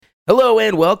Hello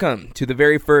and welcome to the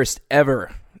very first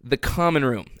ever The Common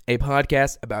Room, a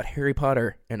podcast about Harry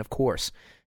Potter and, of course,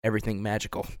 everything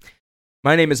magical.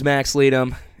 My name is Max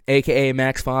Leadham, a.k.a.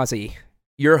 Max Fozzie,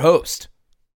 your host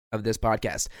of this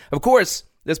podcast. Of course,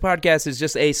 this podcast is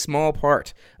just a small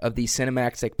part of the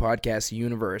Cinematic Podcast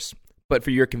universe, but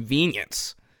for your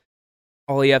convenience,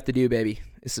 all you have to do, baby,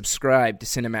 is subscribe to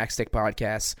Cinematic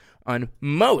Podcasts on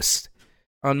most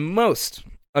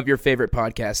of your favorite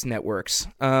podcast networks.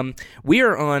 We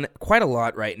are on quite a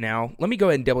lot right now. Let me go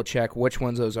ahead and double check which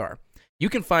ones those are. You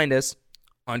can find us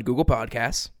on Google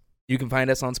Podcasts. You can find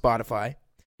us on Spotify.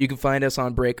 You can find us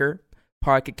on Breaker,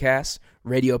 Pocket Casts,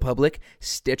 Radio Public,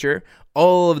 Stitcher,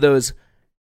 all of those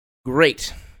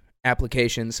great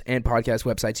applications and podcast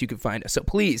websites you can find us. So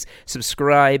please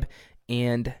subscribe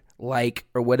and like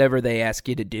or whatever they ask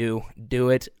you to do. Do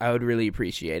it. I would really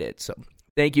appreciate it. So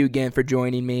thank you again for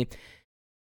joining me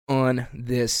on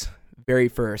this very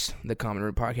first The Common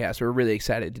Room podcast. We're really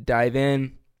excited to dive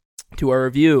in to our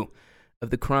review of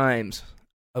The Crimes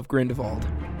of Grindelwald.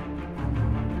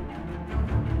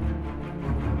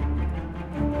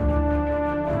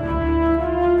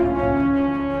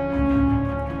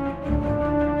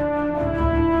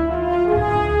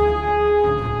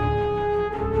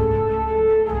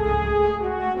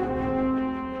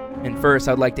 And first,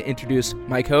 I'd like to introduce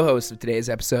my co-host of today's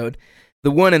episode, the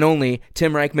one and only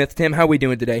Tim Reichmuth. Tim, how are we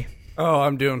doing today? Oh,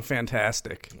 I'm doing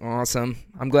fantastic. Awesome.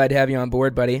 I'm glad to have you on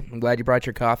board, buddy. I'm glad you brought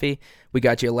your coffee. We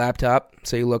got you a laptop,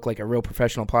 so you look like a real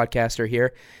professional podcaster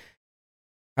here.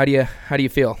 How do you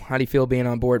feel? How do you feel being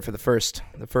on board for the first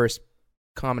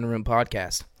Common Room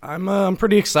podcast? I'm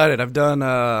pretty excited. I've done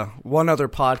one other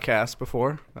podcast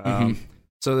before,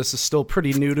 so this is still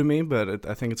pretty new to me, but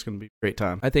I think it's going to be a great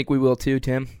time. I think we will too,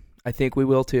 Tim. I think we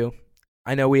will too.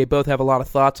 I know we both have a lot of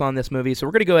thoughts on this movie, so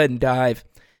we're going to go ahead and dive.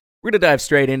 We're going to dive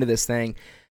straight into this thing.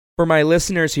 For my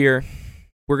listeners here,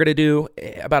 we're going to do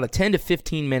about a 10 to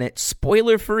 15 minute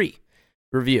spoiler-free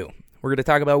review. We're going to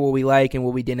talk about what we like and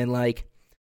what we didn't like,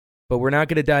 but we're not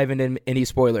going to dive into any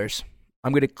spoilers.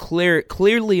 I'm going to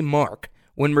clearly mark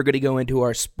when we're going to go into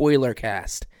our spoiler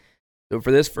cast. So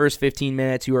for this first 15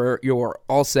 minutes, you're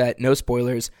all set, no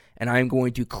spoilers, and I'm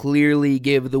going to clearly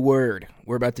give the word.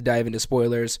 We're about to dive into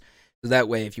spoilers. So that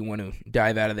way, if you want to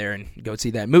dive out of there and go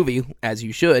see that movie, as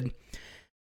you should,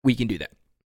 we can do that.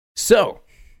 So,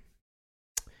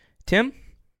 Tim,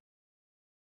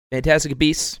 Fantastic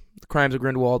Beasts, The Crimes of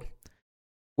Grindelwald,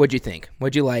 what'd you think?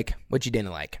 What'd you like? What you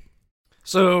didn't like?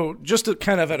 So, just to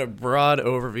kind of at a broad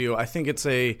overview, I think it's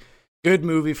a good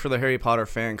movie for the Harry Potter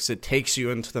fan because it takes you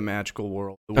into the magical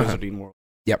world, the wizarding world.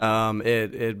 Yep.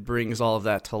 It brings all of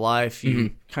that to life.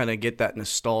 You kind of get that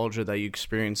nostalgia that you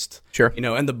experienced, Sure.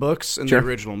 In the books and the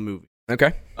original movie.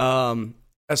 Okay.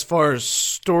 As far as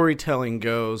storytelling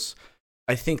goes,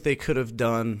 I think they could have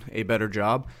done a better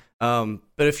job. But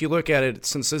if you look at it,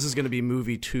 since this is going to be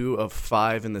movie 2 of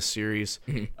 5 in the series,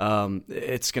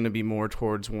 it's going to be more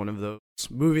towards one of those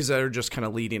movies that are just kind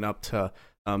of leading up to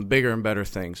bigger and better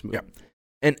things. Yeah.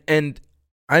 And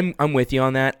I'm with you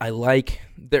on that. I like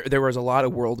there was a lot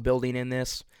of world building in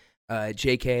this.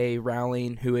 J.K.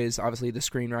 Rowling, who is obviously the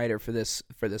screenwriter for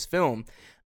this film,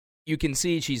 you can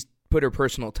see she's put her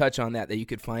personal touch on that you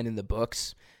could find in the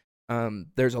books.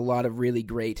 There's a lot of really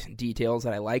great details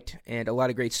that I liked, and a lot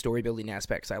of great story building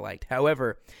aspects I liked.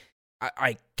 However,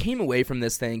 I came away from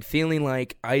this thing feeling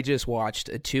like I just watched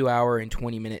a 2-hour and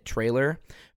 20-minute trailer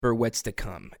for what's to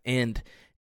come, and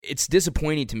it's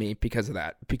disappointing to me because of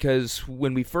that. Because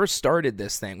when we first started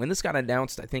this thing, when this got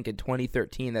announced, I think in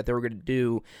 2013, that they were going to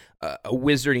do a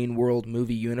Wizarding World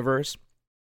movie universe,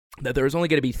 that there was only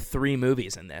going to be 3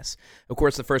 movies in this. Of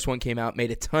course, the first one came out, made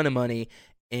a ton of money,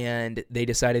 and they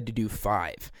decided to do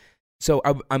 5. So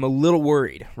I'm a little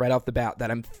worried right off the bat that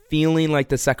I'm feeling like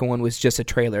the second one was just a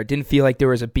trailer. It didn't feel like there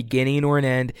was a beginning or an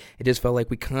end. It just felt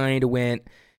like we kind of went,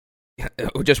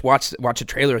 just watch a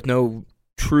trailer with no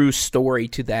true story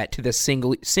to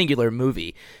the singular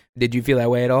movie. Did you feel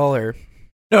that way at all, or?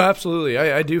 No, absolutely.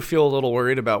 I do feel a little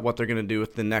worried about what they're going to do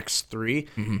with the next 3,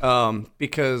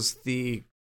 because the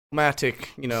dramatic,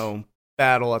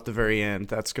 battle at the very end,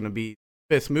 that's going to be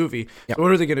the 5th movie. Yep. So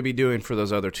what are they going to be doing for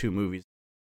those other 2 movies?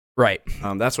 Right.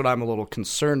 That's what I'm a little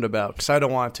concerned about, because I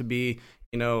don't want it to be,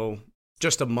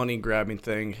 just a money-grabbing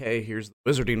thing. Hey, here's the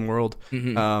Wizarding World.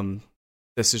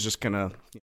 This is just going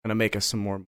to make us some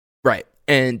more. Right.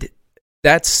 And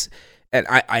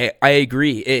I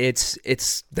agree.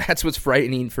 It's that's what's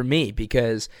frightening for me,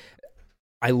 because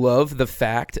I love the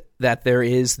fact that there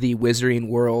is the Wizarding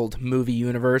World movie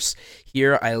universe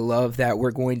here. I love that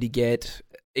we're going to get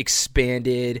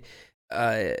expanded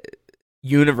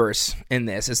universe in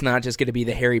this. It's not just going to be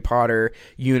the Harry Potter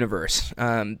universe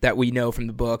that we know from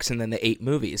the books and then the 8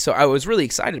 movies. So I was really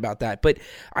excited about that. But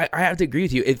I have to agree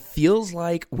with you. It feels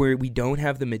like we don't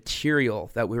have the material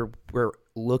that we're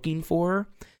looking for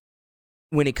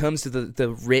when it comes to the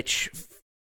rich,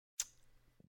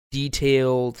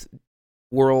 detailed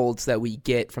worlds that we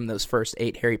get from those first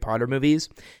 8 Harry Potter movies.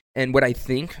 And what I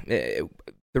think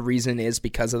the reason is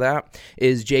because of that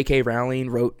is J.K. Rowling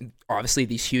wrote obviously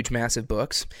these huge massive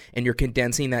books, and you're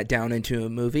condensing that down into a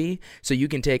movie, so you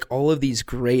can take all of these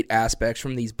great aspects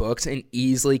from these books and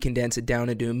easily condense it down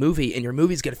into a movie, and your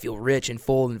movie's going to feel rich and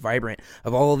full and vibrant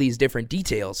of all of these different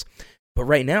details. But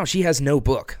right now she has no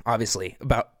book obviously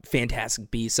about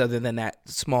Fantastic Beasts other than that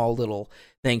small little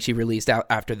thing she released out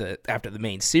after the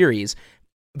main series.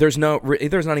 There's not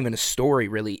even a story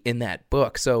really in that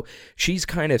book, so she's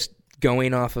kind of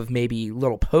going off of maybe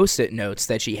little post-it notes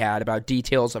that she had about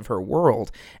details of her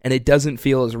world, and it doesn't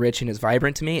feel as rich and as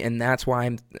vibrant to me, and that's why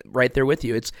I'm right there with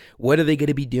you. It's what are they going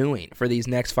to be doing for these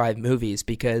next 5 movies,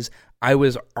 because I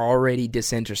was already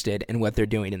disinterested in what they're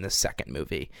doing in the second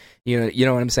movie. You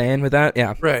know what I'm saying with that?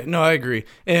 Yeah. Right. No, I agree.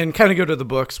 And kind of go to the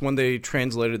books, when they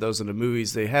translated those into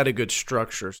movies, they had a good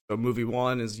structure. So movie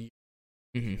 1 is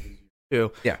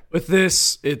two. Yeah. With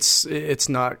this, it's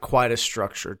not quite as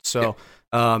structured. So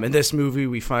in this movie,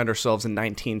 we find ourselves in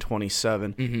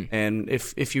 1927, and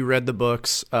if you read the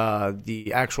books,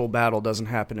 the actual battle doesn't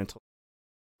happen until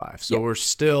 5. So we're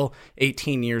still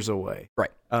 18 years away,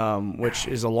 right? Which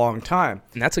is a long time,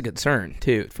 and that's a concern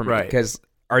too for me, right? Because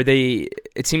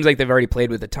it seems like they've already played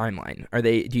with the timeline.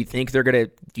 Do you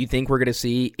think we're gonna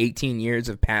see 18 years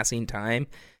of passing time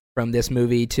from this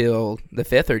movie till the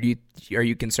 5th, or are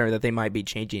you concerned that they might be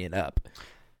changing it up?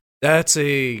 That's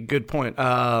a good point.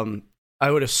 I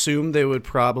would assume they would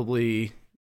probably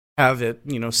have it,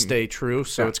 stay true.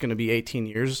 So it's going to be 18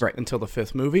 years until the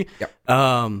 5th movie. Yep.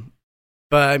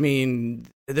 But I mean,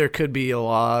 there could be a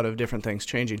lot of different things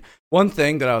changing. One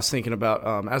thing that I was thinking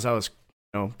about as I was,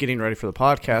 getting ready for the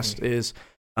podcast is,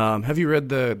 have you read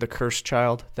the Cursed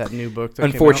Child, that new book that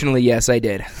Unfortunately, yes, I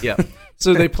did. Yeah.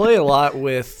 So they play a lot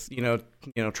with,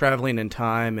 traveling in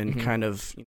time and kind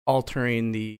of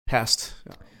altering the past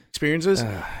experiences.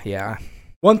 Yeah.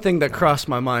 One thing that crossed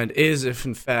my mind is if,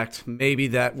 in fact, maybe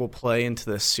that will play into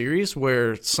this series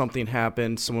where something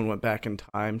happened, someone went back in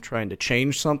time trying to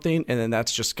change something, and then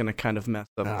that's just going to kind of mess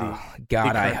up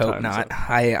God, I hope not.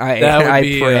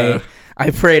 I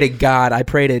pray to God. I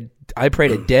pray to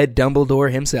dead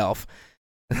Dumbledore himself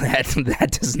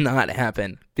that does not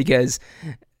happen, because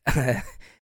my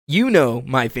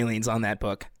feelings on that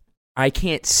book. I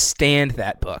can't stand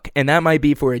that book, and that might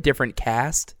be for a different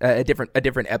cast, a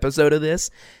different episode of this.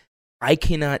 I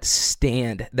cannot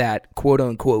stand that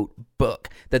quote-unquote book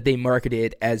that they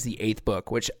marketed as the 8th book,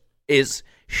 which is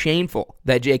shameful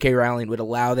that J.K. Rowling would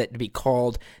allow that to be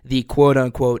called the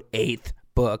quote-unquote 8th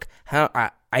book.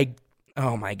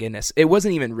 Oh my goodness. It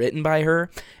wasn't even written by her,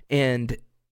 and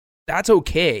that's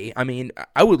okay. I mean,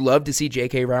 I would love to see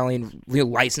J.K. Rowling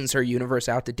license her universe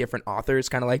out to different authors,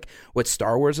 kind of like what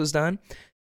Star Wars has done.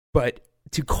 But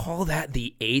to call that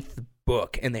the 8th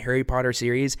book in the Harry Potter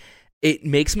series, it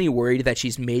makes me worried that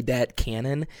she's made that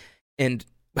canon. And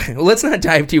let's not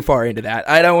dive too far into that.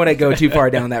 I don't want to go too far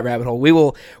down that rabbit hole. We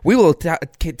will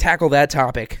tackle that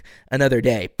topic another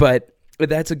day. But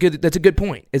that's a good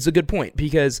point. It's a good point,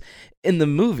 because in the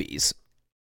movies,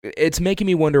 it's making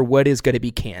me wonder what is going to be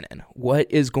canon. What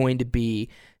is going to be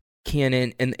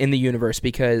canon in the universe?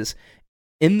 Because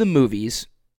in the movies,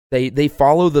 they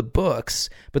follow the books,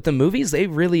 but the movies, they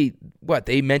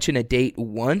mention a date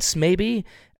once, maybe?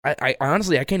 I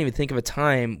honestly, I can't even think of a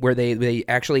time where they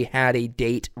actually had a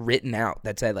date written out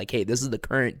that said, like, hey, this is the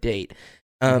current date.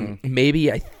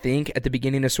 Maybe, I think, at the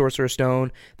beginning of Sorcerer's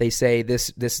Stone, they say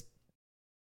this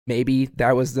maybe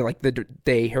that was the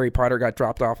day Harry Potter got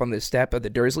dropped off on the step of the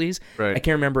Dursleys. Right. I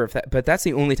can't remember but that's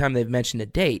the only time they've mentioned a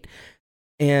date.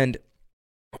 And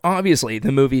obviously,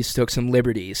 the movies took some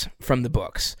liberties from the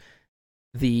books.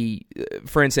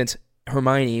 For instance,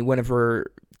 Hermione, one of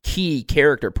her key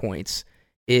character points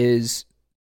is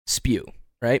spew,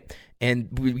 right?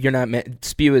 And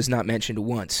spew is not mentioned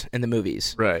once in the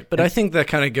movies. Right. But I think that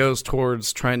kind of goes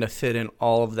towards trying to fit in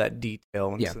all of that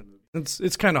detail into the movie.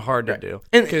 It's kind of hard to do,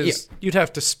 because you'd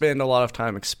have to spend a lot of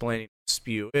time explaining what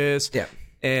spew is,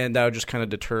 and that would just kind of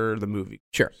deter the movie.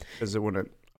 Sure. Because it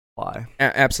wouldn't apply.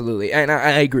 Absolutely, and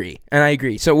I agree.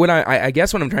 So what I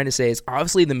guess what I'm trying to say is,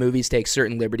 obviously the movies take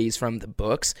certain liberties from the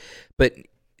books, but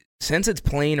since it's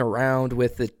playing around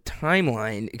with the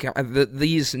timeline,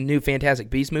 these new Fantastic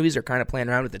Beasts movies are kind of playing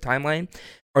around with the timeline.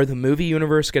 Are the movie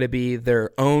universe going to be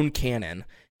their own canon?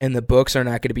 and the books are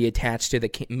not going to be attached to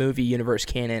the movie universe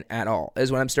canon at all,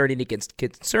 is what I'm starting to get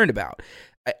concerned about.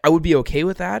 I would be okay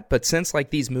with that, but since like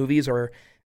these movies are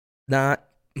not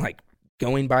like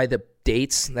going by the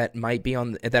dates that might be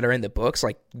that are in the books,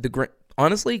 like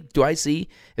honestly, if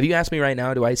you ask me right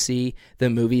now, do I see the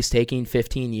movies taking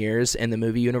 15 years in the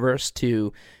movie universe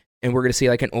and we're going to see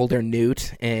like an older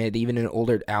Newt and even an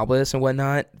older Albus and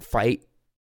whatnot fight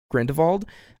Grindelwald?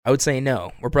 I would say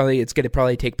no. It's going to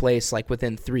probably take place like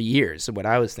within 3 years of what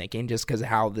I was thinking, just because of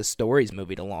how the story's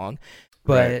moving along.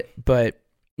 But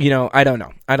I don't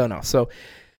know. So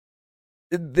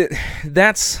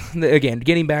that's again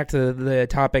getting back to the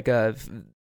topic of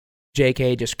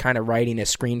J.K. just kind of writing a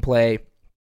screenplay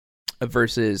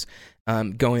versus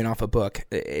going off a book.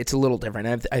 It's a little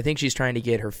different. I think she's trying to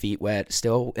get her feet wet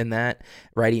still in that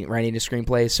writing a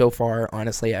screenplay. So far,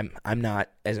 honestly, I'm not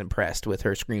as impressed with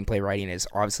her screenplay writing as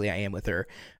obviously I am with her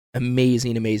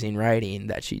amazing writing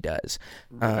that she does.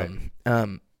 Right.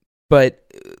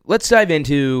 But let's dive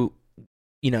into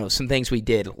some things we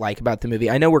did like about the movie.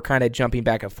 I know we're kind of jumping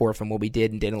back and forth from what we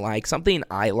did and didn't like. Something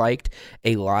I liked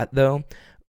a lot though,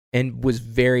 and was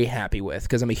very happy with,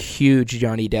 because I'm a huge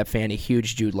Johnny Depp fan, a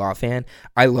huge Jude Law fan.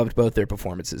 I loved both their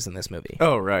performances in this movie.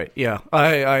 Oh, right. Yeah.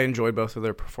 I enjoyed both of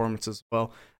their performances as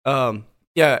well.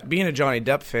 Yeah, being a Johnny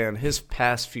Depp fan, his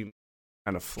past few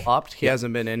kind of flopped. He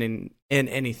hasn't been in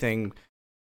anything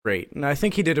great. And I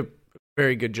think he did a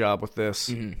very good job with this.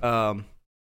 Mm-hmm.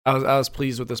 I was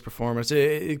pleased with this performance.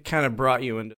 It kind of brought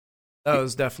you into... That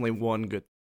was definitely one good...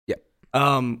 Yeah.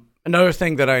 Another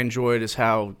thing that I enjoyed is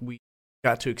how we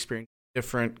got to experience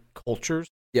different cultures.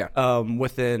 Yeah.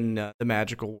 Within the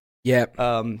magical world. Yeah.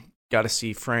 Got to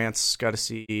see France. Got to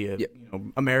see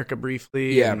America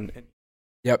briefly. Yeah.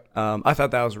 Yep. I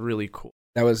thought that was really cool.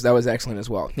 That was excellent as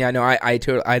well. Yeah. No. I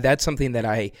that's something that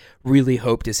I really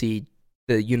hope to see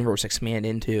the universe expand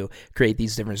into, create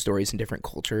these different stories and different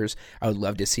cultures. I would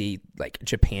love to see like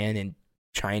Japan and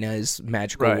China's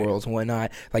magical worlds and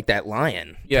whatnot, like that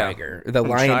lion tiger, the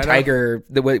lion China? Tiger.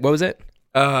 What was it?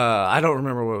 I don't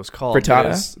remember what it was called.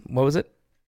 Frittata? What was it?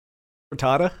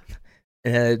 Frittata?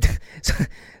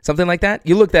 Something like that.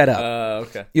 You look that up.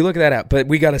 Okay. You look that up. But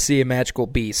we got to see a magical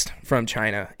beast from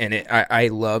China, and I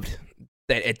loved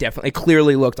that. It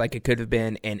clearly looked like it could have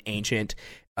been an ancient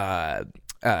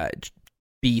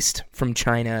beast from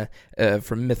China.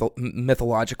 From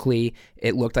mythologically,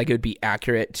 it looked like it would be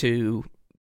accurate to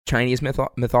Chinese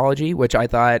mythology, which I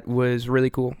thought was really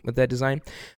cool with that design.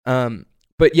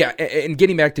 But yeah, and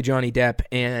getting back to Johnny Depp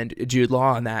and Jude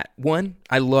Law on that one,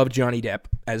 I loved Johnny Depp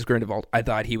as Grindelwald. I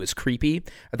thought he was creepy.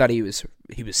 I thought he was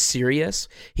serious.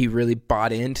 He really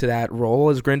bought into that role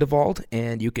as Grindelwald,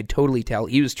 and you could totally tell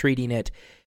he was treating it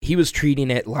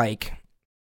like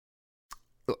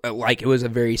it was a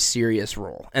very serious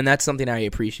role. And that's something I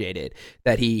appreciated,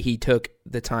 that he took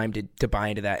the time to buy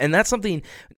into that. And that's something,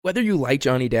 whether you like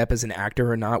Johnny Depp as an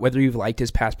actor or not, whether you've liked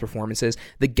his past performances,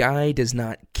 the guy does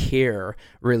not care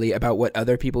really about what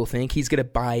other people think. He's going to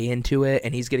buy into it,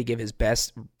 and he's going to give his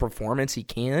best performance he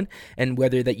can. And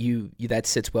whether that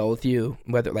sits well with you,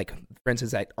 whether, like, for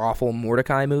instance, that awful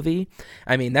Mordecai movie,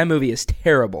 I mean, that movie is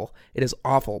terrible. It is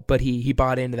awful, but he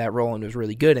bought into that role and was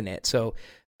really good in it. So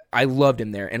I loved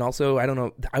him there. And also, I don't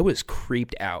know, I was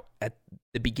creeped out at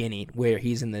the beginning where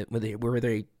he's where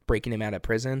they're breaking him out of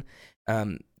prison.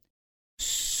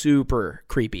 Super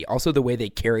creepy. Also, the way they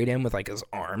carried him with like his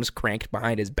arms cranked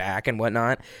behind his back and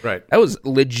whatnot. Right. That was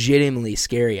legitimately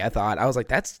scary. I was like,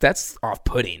 that's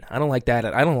off-putting. I don't like that.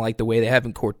 I don't like the way they have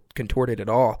him contorted at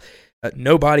all.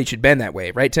 No body should bend that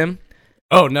way, right, Tim?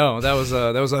 Oh no, that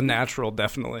was unnatural,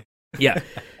 definitely. Yeah,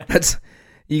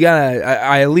 you gotta.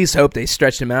 I at least hope they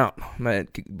stretched him out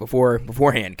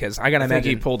beforehand, because I gotta imagine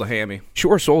he pulled a hammy.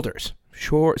 Sore shoulders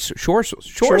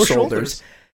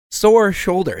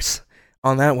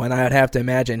on that one. I would have to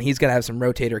imagine he's gonna have some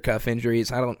rotator cuff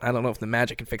injuries. I don't know if the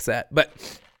magic can fix that, but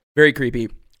very creepy.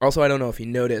 Also, I don't know if you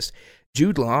noticed,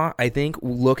 Jude Law, I think,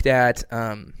 looked at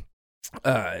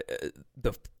the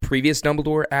previous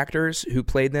Dumbledore actors who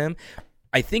played them.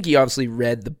 I think he obviously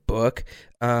read the book.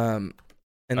 And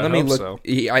let me look. So.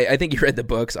 I think he read the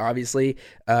books, obviously.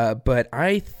 But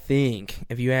I think,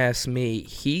 if you ask me,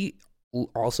 he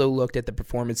also looked at the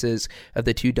performances of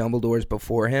the two Dumbledores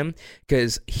before him,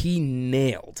 because he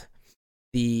nailed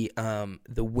the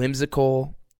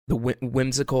whimsical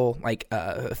like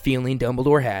feeling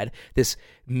Dumbledore had, this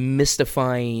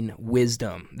mystifying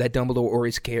wisdom that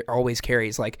Dumbledore always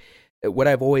carries. Like, what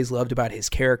I've always loved about his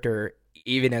character,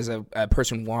 even as a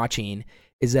person watching,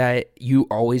 is that you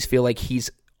always feel like he's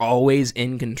always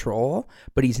in control,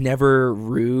 but he's never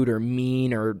rude or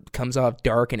mean or comes off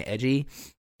dark and edgy.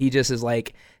 He just is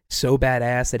like so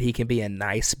badass that he can be a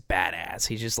nice badass.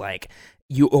 He's just like,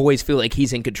 you always feel like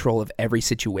he's in control of every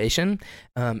situation,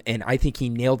 and I think he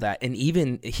nailed that. And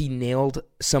even he nailed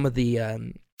some of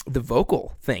the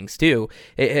vocal things too.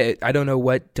 I don't know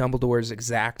what Dumbledore's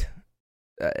exact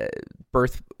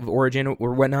birth origin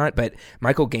or whatnot, but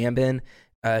Michael Gambon,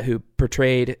 who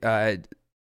portrayed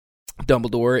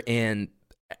Dumbledore in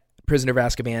Prisoner of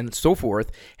Azkaban and so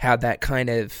forth, had that kind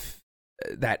of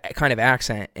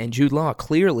accent, and Jude Law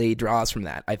clearly draws from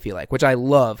that, I feel like, which I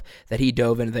love that he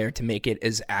dove into there to make it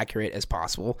as accurate as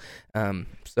possible. So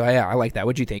yeah, I like that.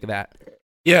 What'd you think of that?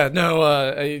 Yeah, no,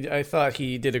 I thought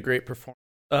he did a great performance.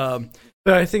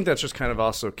 But I think that's just kind of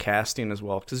also casting as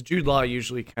well, because Jude Law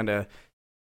usually kind of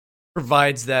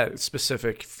provides that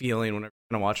specific feeling whenever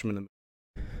you're going to watch him in the movie.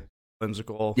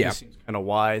 Whimsical, yeah. He seems kind of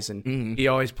wise, and he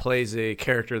always plays a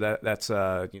character that's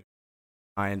kind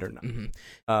or not.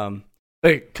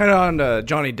 But kind of on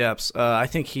Johnny Depp's, I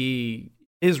think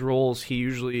his roles, he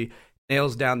usually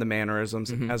nails down the mannerisms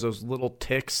and has those little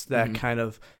ticks that kind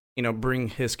of, bring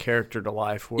his character to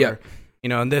life. Where,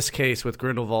 in this case with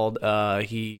Grindelwald,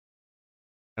 he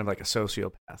kind of like a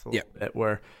sociopath a little bit,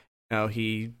 where,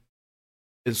 he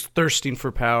is thirsting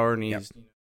for power, and he's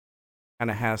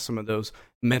kind of has some of those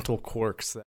mental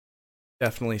quirks that you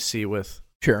definitely see with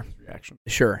his reaction.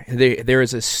 Sure. There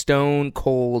is a stone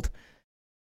cold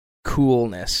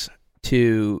coolness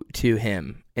to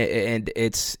him, and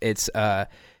it's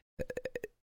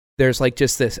there's like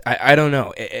just this, I don't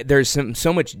know, there's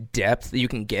so much depth that you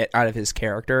can get out of his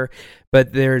character,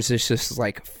 but there's this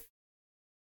like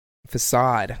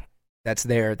facade that's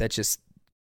there that's just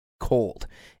cold,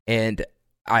 and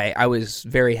I was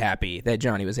very happy that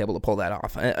Johnny was able to pull that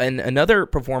off. And another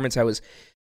performance I was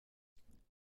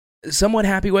somewhat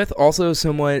happy with, also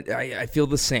somewhat, I feel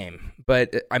the same,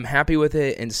 but I'm happy with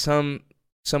it in some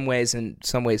ways and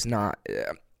some ways not.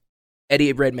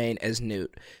 Eddie Redmayne as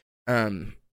Newt. A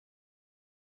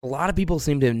lot of people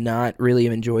seem to not really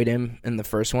have enjoyed him in the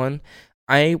first one.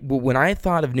 When I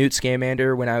thought of Newt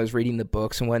Scamander, when I was reading the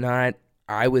books and whatnot,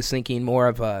 I was thinking more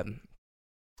of a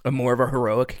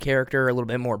heroic character, a little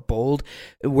bit more bold,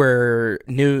 where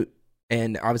Newt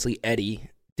and obviously Eddie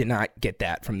did not get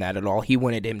that from that at all. He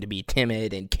wanted him to be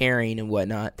timid and caring and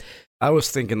whatnot. I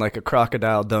was thinking like a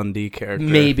Crocodile Dundee character.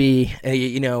 Maybe,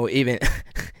 even...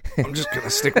 I'm just going to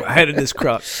stick my head in this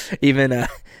croc. Even, a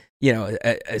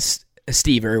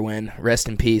Steve Irwin, rest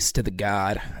in peace to the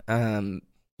god. Something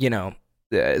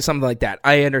like that.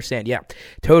 I understand. Yeah,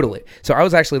 totally. So I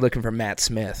was actually looking for Matt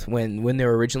Smith when they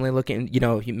were originally looking.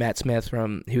 Matt Smith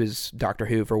he was Doctor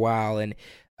Who for a while, and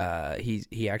I think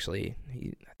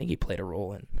he played a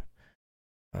role in.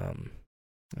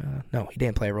 No, he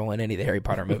didn't play a role in any of the Harry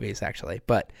Potter movies actually,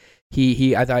 but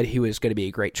I thought he was going to be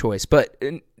a great choice. But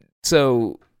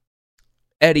so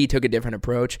Eddie took a different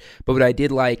approach, but what I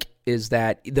did like is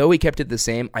that though he kept it the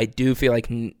same, I do feel like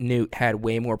Newt had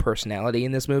way more personality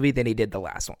in this movie than he did the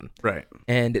last one. Right.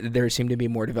 And there seemed to be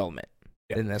more development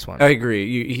in this one. I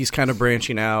agree. He's kind of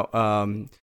branching out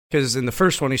because in the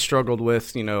first one he struggled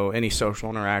with, any social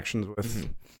interactions with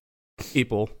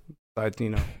people,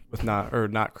 with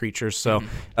not creatures. So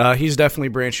he's definitely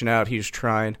branching out. He's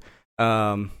trying.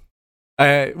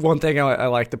 One thing I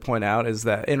like to point out is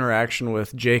that interaction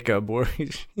with Jacob, where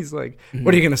he's like,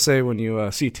 "What are you going to say when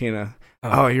you see Tina?"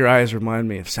 Oh, your eyes remind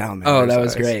me of Salamander. Oh, that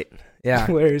was great. Yeah.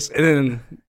 Hilarious. And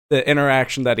then the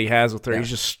interaction that he has with her, he's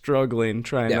just struggling,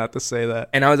 trying not to say that.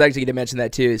 And I was actually going to mention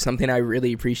that too. Something I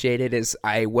really appreciated is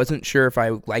I wasn't sure if I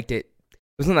liked it.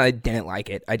 It wasn't that I didn't like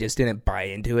it. I just didn't buy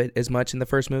into it as much in the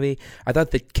first movie. I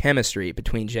thought the chemistry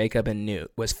between Jacob and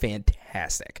Newt was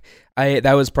fantastic.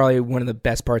 That was probably one of the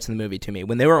best parts of the movie to me.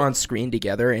 When they were on screen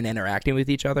together and interacting with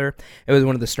each other, it was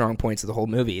one of the strong points of the whole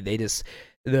movie. They just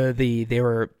they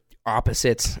were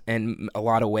opposites in a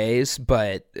lot of ways,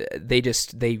 but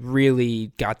they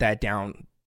really got that down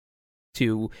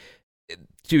to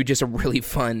just a really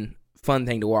fun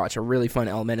thing to watch, a really fun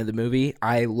element of the movie.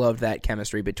 I loved that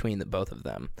chemistry between the both of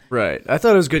them. Right. I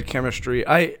thought it was good chemistry.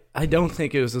 I don't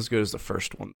think it was as good as the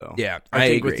first one, though. Yeah, I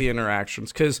think agree. With the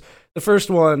interactions. Because the first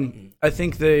one, I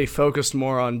think they focused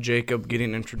more on Jacob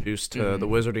getting introduced to the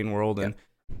wizarding world and,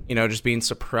 just being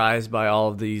surprised by all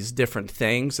of these different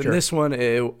things. And this one,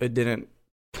 it didn't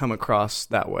come across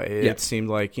that way. It seemed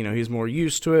like, he's more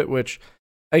used to it, which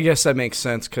I guess that makes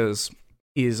sense because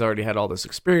he's already had all this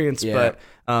experience, but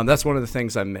that's one of the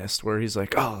things I missed, where he's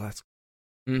like, "Oh, that's."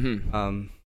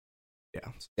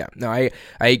 No, I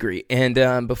agree.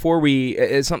 And before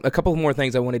a couple more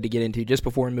things I wanted to get into just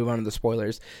before we move on to the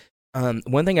spoilers.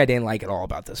 One thing I didn't like at all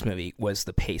about this movie was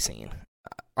the pacing.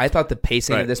 I thought the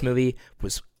pacing of this movie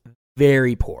was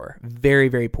very poor, very,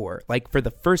 very poor. Like for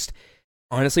the first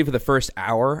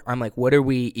hour, I'm like, what are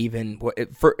we even?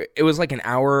 It was like an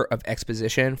hour of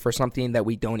exposition for something that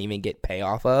we don't even get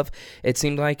payoff of. It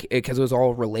seemed like because it was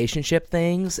all relationship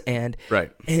things, and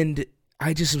Right. and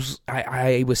I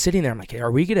was sitting there. I'm like,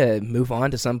 are we gonna move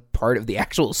on to some part of the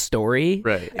actual story?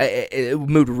 Right. It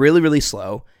moved really, really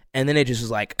slow, and then it just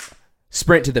was like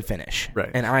sprint to the finish. Right.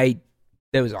 And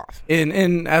that was off.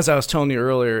 And as I was telling you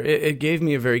earlier, it gave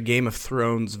me a very Game of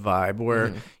Thrones vibe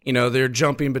where, they're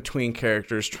jumping between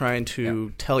characters, trying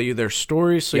to tell you their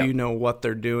stories so you know what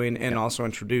they're doing and also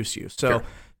introduce you. So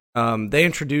they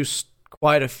introduced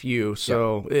quite a few,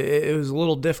 so it was a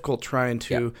little difficult trying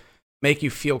to make you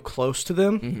feel close to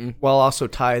them while also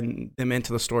tying them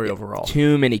into the story overall.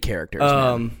 Too many characters,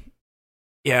 man.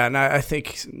 Yeah, and I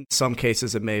think in some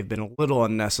cases it may have been a little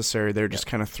unnecessary. They're just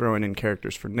kind of throwing in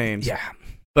characters for names. Yeah.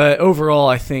 But overall,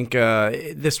 I think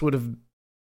this would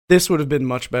have been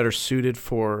much better suited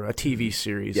for a TV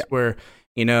series where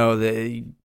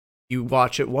you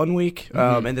watch it one week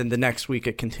and then the next week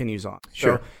it continues on.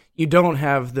 Sure. So you don't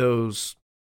have those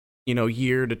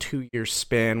year to 2 year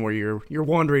span where you're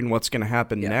wondering what's going to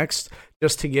happen next,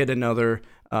 just to get another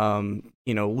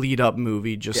lead up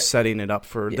movie, just setting it up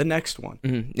for the next one.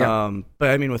 But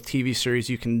I mean, with TV series,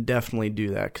 you can definitely do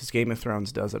that because Game of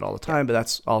Thrones does it all the time. But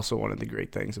that's also one of the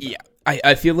great things about it.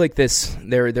 I feel like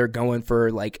they're going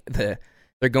for like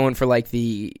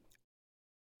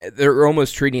they're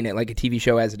almost treating it like a TV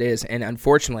show as it is, and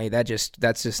unfortunately that's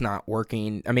just not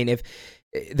working. I mean, if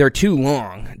they're too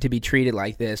long to be treated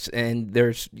like this, and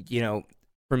there's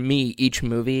for me, each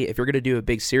movie, if you're going to do a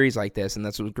big series like this, and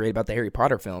that's what's great about the Harry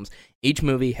Potter films, each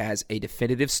movie has a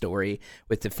definitive story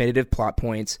with definitive plot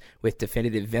points, with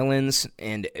definitive villains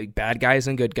and bad guys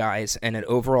and good guys, and an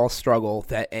overall struggle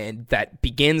that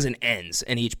begins and ends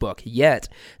in each book. Yet,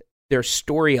 there's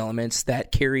story elements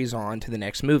that carries on to the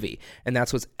next movie. And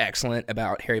that's what's excellent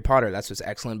about Harry Potter. That's what's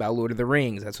excellent about Lord of the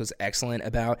Rings. That's what's excellent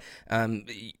about,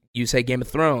 you say Game of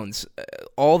Thrones.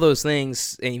 All those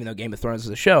things, even though Game of Thrones is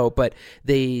a show, but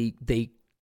they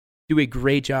do a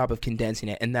great job of condensing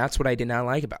it. And that's what I did not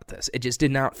like about this. It just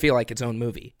did not feel like its own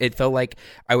movie. It felt like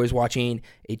I was watching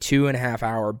a 2.5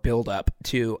 hour build up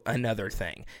to another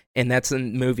thing. And that's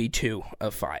in movie 2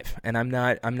 of 5. And I'm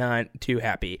not too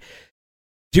happy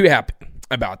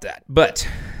about that. But,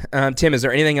 Tim, is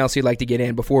there anything else you'd like to get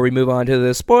in before we move on to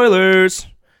the spoilers?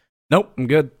 Nope, I'm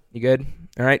good. You good?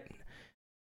 All right.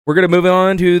 We're going to move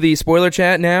on to the spoiler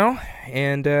chat now.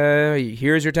 And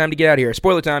here's your time to get out of here.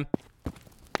 Spoiler time.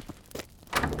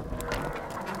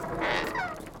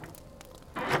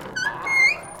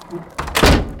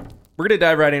 We're going to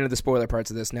dive right into the spoiler parts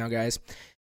of this now, guys.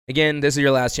 Again, this is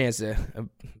your last chance to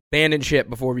abandon ship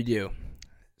before we do.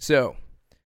 So,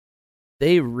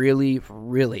 they really,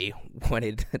 really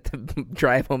wanted to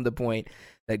drive home the point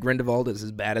that Grindelwald is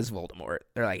as bad as Voldemort.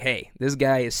 They're like, hey, this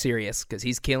guy is serious because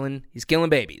he's killing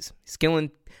babies. He's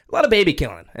killing a lot of baby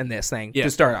killing in this thing to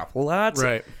start off. Lots.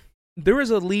 Right. There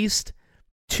was at least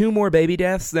 2 more baby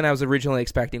deaths than I was originally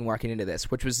expecting walking into this,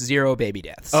 which was 0 baby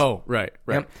deaths. Oh, right.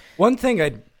 Yep. One thing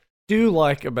I do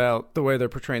like about the way they're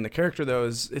portraying the character, though,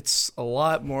 is it's a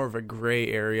lot more of a gray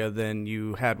area than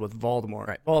you had with Voldemort.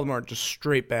 Right. Voldemort just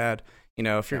straight bad.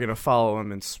 If you're going to follow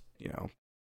him, it's,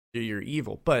 you're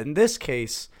evil. But in this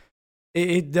case,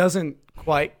 it doesn't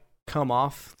quite come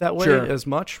off that way as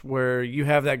much, where you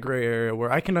have that gray area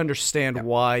where I can understand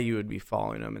why you would be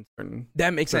following him in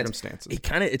certain circumstances.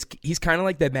 He's kind of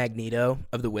like the Magneto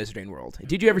of the Wizarding world.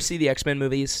 Did you ever see the X-Men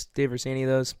movies? Did you ever see any of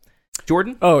those?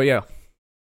 Jordan? Oh, yeah.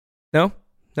 No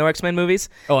X-Men movies?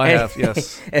 Oh, I have,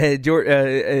 yes.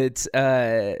 It's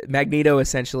Magneto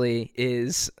essentially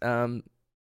is...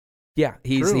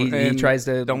 he tries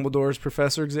to... Dumbledore's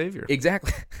Professor Xavier.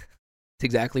 Exactly. That's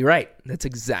exactly right. That's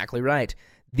exactly right.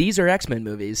 These are X-Men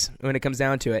movies when it comes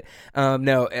down to it.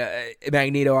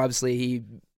 Magneto, obviously, he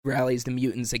rallies the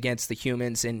mutants against the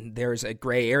humans, and there's a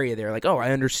gray area there. Like,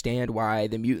 I understand why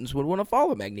the mutants would want to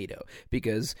follow Magneto,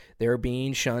 because they're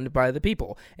being shunned by the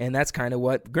people. And that's kind of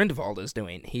what Grindelwald is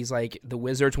doing. He's like, the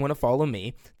wizards want to follow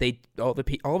me. All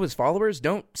of his followers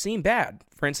don't seem bad.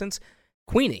 For instance...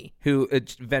 Queenie, who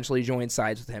eventually joined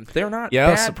sides with him. They're not bad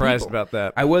I was surprised people. about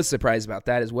that. I was surprised about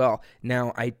that as well.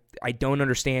 Now, I don't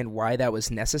understand why that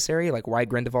was necessary, like why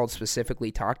Grindelwald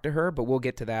specifically talked to her, but we'll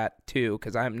get to that too,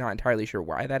 because I'm not entirely sure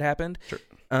why that happened. Sure.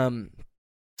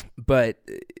 But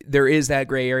there is that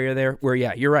gray area there where,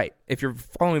 you're right. If you're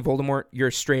following Voldemort,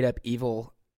 you're straight up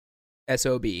evil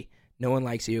SOB. No one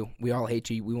likes you. We all hate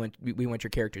you. We want your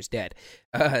characters dead.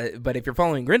 But if you're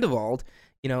following Grindelwald,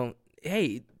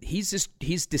 hey,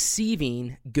 he's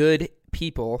deceiving good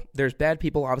people. There's bad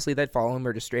people, obviously, that follow him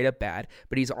or just straight up bad,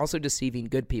 but he's also deceiving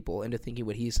good people into thinking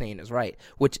what he's saying is right,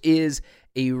 which is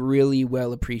a really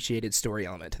well appreciated story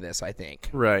element to this, I think.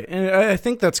 Right. And I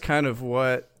think that's kind of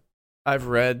what I've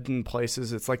read in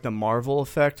places. It's like the Marvel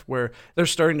effect, where they're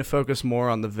starting to focus more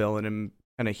on the villain and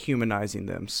kind of humanizing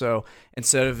them. So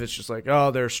instead of it's just like,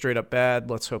 oh, they're straight up bad,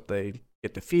 let's hope they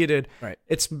get defeated. Right.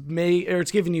 It's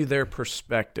giving you their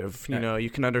perspective. You know, you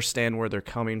can understand where they're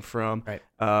coming from. Right.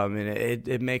 And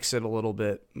it makes it a little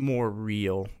bit more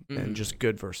real and just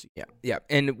good versus. Yeah. Yeah.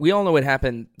 And we all know what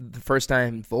happened the first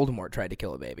time Voldemort tried to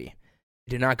kill a baby.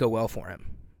 It did not go well for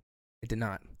him. It did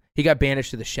not. He got banished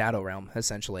to the Shadow Realm,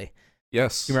 essentially.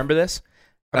 Yes. You remember this?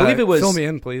 I believe it was. Fill me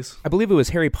in, please. I believe it was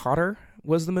Harry Potter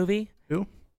was the movie. Who?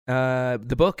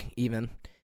 The book, even.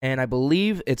 And I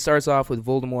believe it starts off with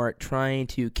Voldemort trying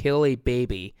to kill a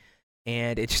baby,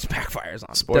 and it just backfires on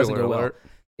him. Spoiler Doesn't go alert.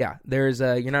 well. Yeah, there's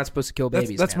you're not supposed to kill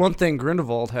babies. That's man. one thing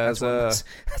Grindelwald has.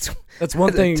 That's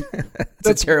one thing.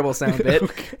 That's a terrible sound bit.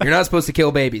 Okay. You're not supposed to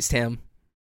kill babies, Tim.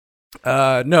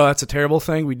 No, that's a terrible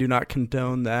thing. We do not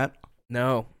condone that.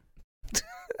 No.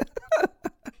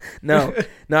 No,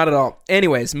 not at all.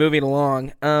 Anyways, moving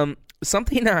along.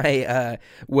 Something I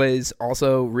was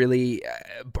also really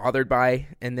bothered by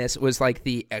in this was like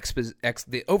the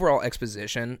overall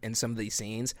exposition in some of these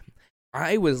scenes.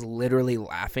 I was literally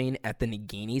laughing at the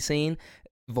Nagini scene,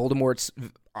 Voldemort's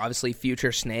obviously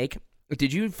future Snake.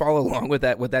 Did you follow along with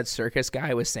that? What that circus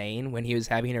guy was saying when he was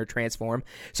having her transform?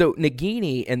 So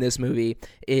Nagini in this movie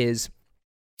is.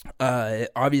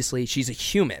 Obviously she's a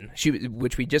human,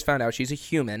 which we just found out she's a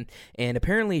human, and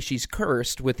apparently she's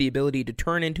cursed with the ability to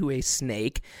turn into a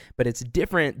snake, but it's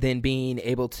different than being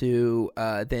able to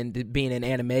than being an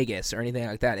animagus or anything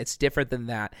like that. It's different than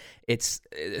that. It's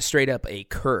straight up a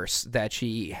curse that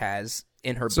she has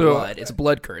in her blood. It's a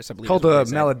blood curse, I believe. Called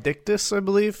maledictus, I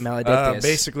believe. Maledictus.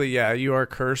 Basically, yeah, you are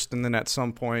cursed, and then at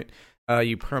some point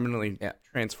you permanently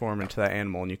transform into that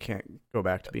animal, and you can't go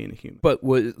back to being a human. But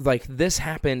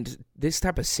this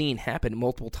type of scene happened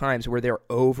multiple times where they're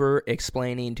over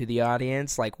explaining to the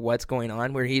audience like what's going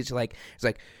on, where he's like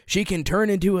she can turn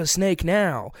into a snake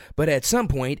now, but at some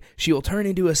point she will turn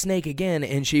into a snake again,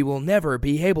 and she will never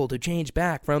be able to change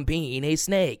back from being a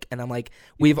snake. And I'm like,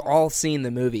 we've all seen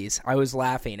the movies. I was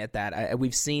laughing at that.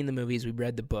 We've seen the movies, we've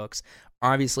read the books.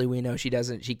 Obviously, we know she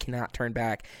cannot turn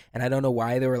back, and I don't know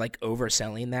why they were like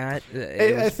overselling that.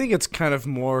 I think it's kind of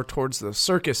more towards the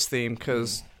circus theme,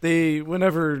 because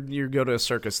whenever you go to a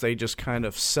circus, they just kind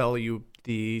of sell you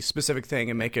the specific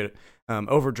thing and make it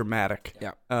over dramatic.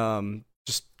 Yeah.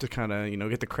 Just to kind of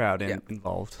get the crowd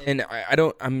involved. And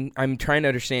I'm trying to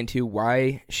understand too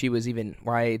why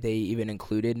they even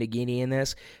included Nagini in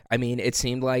this. I mean, it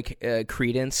seemed like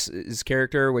Credence's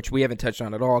character, which we haven't touched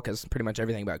on at all because pretty much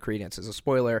everything about Credence is a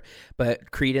spoiler,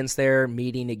 but Credence there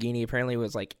meeting Nagini apparently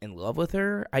was like in love with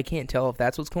her. I can't tell if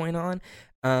that's what's going on.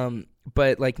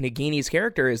 But like Nagini's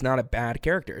character is not a bad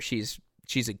character. She's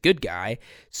a good guy,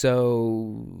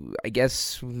 so I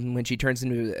guess when she turns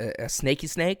into a snaky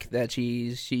snake, that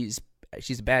she's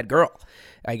a bad girl,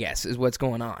 I guess, is what's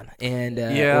going on. And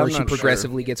or she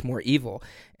progressively gets more evil,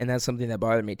 and that's something that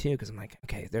bothered me too, because I'm like,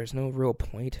 okay, there's no real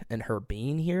point in her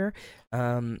being here,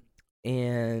 and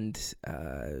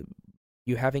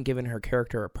you haven't given her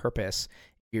character a purpose.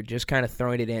 You're just kind of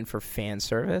throwing it in for fan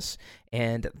service,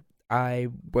 and I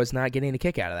was not getting a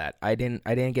kick out of that. I didn't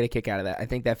get a kick out of that. I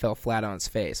think that fell flat on its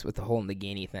face with the whole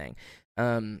Nagini thing.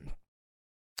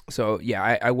 So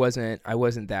yeah, I wasn't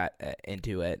that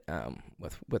into it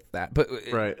with that. But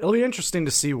right, it'll be interesting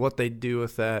to see what they do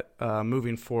with that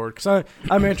moving forward, because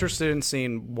I'm interested in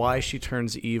seeing why she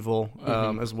turns evil,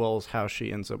 as well as how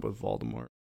she ends up with Voldemort.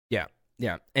 Yeah,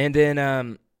 and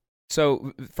then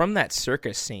so from that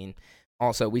circus scene.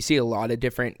 Also, we see a lot of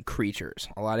different creatures,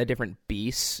 a lot of different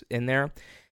beasts in there.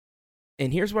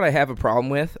 And here's what I have a problem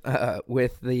with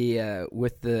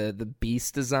the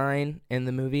beast design in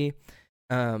the movie.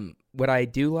 What I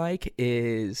do like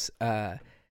is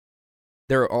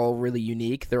they're all really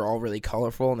unique, they're all really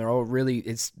colorful, and they're all really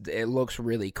it looks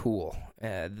really cool.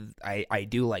 I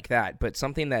do like that. But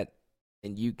something that,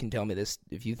 and you can tell me this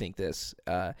if you think this,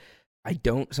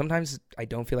 sometimes I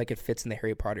don't feel like it fits in the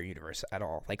Harry Potter universe at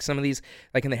all. Like some of these,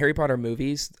 like in the Harry Potter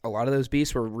movies, a lot of those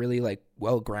beasts were really like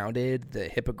well grounded. The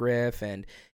hippogriff and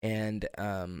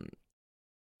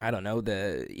I don't know,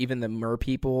 even the mer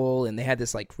people, and they had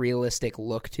this like realistic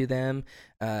look to them.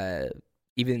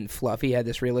 Even Fluffy had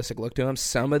this realistic look to him.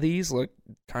 Some of these look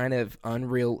kind of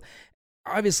unreal.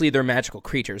 Obviously, they're magical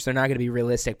creatures. They're not going to be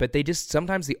realistic, but they just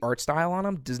sometimes the art style on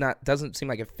them doesn't seem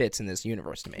like it fits in this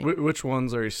universe to me. Which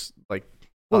ones are like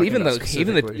Well, talking about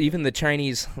specifically. even the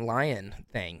Chinese lion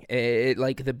thing,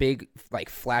 like the big like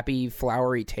flappy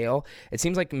flowery tail. It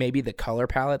seems like maybe the color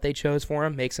palette they chose for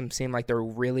them makes them seem like they're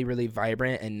really really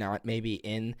vibrant and not maybe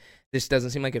in. This doesn't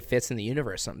seem like it fits in the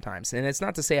universe sometimes. And it's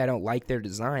not to say I don't like their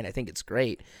design. I think it's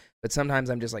great, but sometimes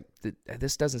I'm just like,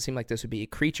 this doesn't seem like this would be a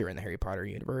creature in the Harry Potter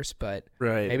universe. But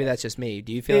maybe that's just me.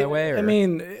 Do you feel that way? Or? I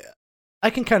mean, I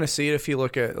can kind of see it if you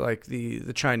look at like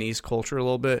the Chinese culture a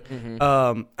little bit.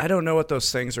 Mm-hmm. I don't know what those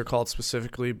things are called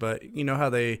specifically, but you know how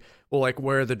they will like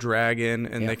wear the dragon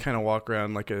and they kind of walk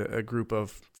around like a group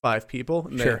of 5 people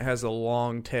and it has a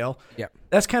long tail. Yeah,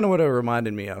 that's kind of what it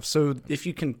reminded me of. So if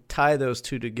you can tie those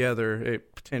two together,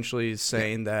 it potentially is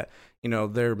saying that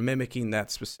they're mimicking that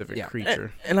specific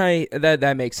creature. And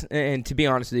that makes, and to be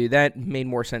honest with you, that made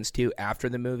more sense too after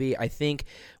the movie. I think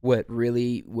what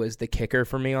really was the kicker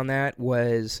for me on that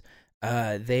was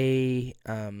they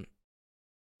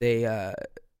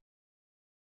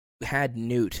had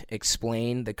Newt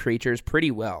explain the creatures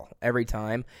pretty well every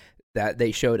time that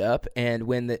they showed up, and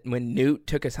when Newt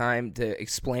took a time to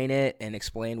explain it and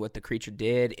explain what the creature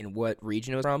did and what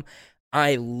region it was from,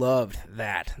 I loved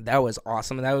that. That was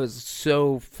awesome. That was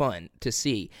so fun to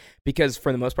see because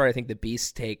for the most part, I think the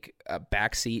beasts take a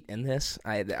backseat in this.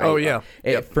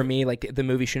 For me, like the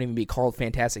movie shouldn't even be called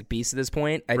Fantastic Beasts at this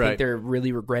point. I think they're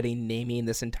really regretting naming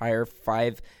this entire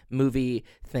 5-movie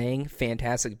thing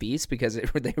Fantastic Beasts because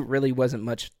there really wasn't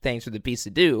much things for the beasts to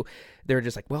do. They were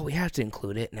just like, well, we have to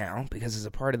include it now because it's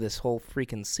a part of this whole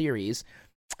freaking series.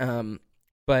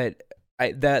 But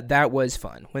that was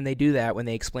fun. When they do that, when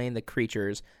they explain the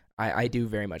creatures, I do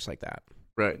very much like that.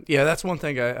 Right. Yeah, that's one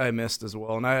thing I missed as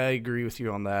well, and I agree with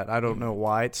you on that. I don't know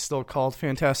why it's still called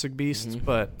Fantastic Beasts,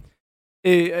 but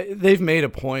they've made a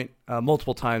point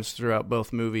multiple times throughout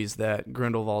both movies that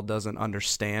Grindelwald doesn't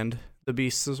understand the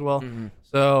beasts as well. Mm-hmm.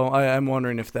 So I'm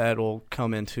wondering if that will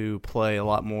come into play a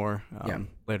lot more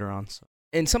later on. So.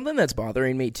 And something that's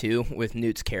bothering me, too, with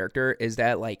Newt's character is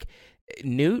that, like,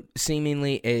 Newt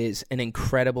seemingly is an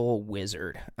incredible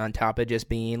wizard on top of just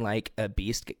being like a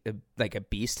beast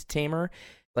tamer.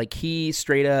 Like he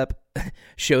straight up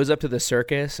shows up to the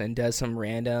circus and does some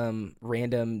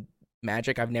random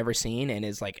magic I've never seen and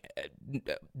is like,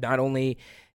 not only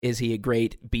is he a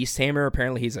great beast tamer,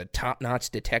 apparently he's a top-notch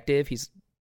detective. He's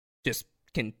just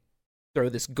can throw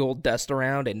this gold dust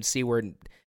around and see where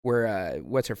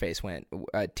what's her face went?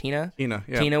 Tina,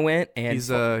 yeah. Tina went, and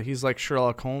he's like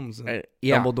Sherlock Holmes. And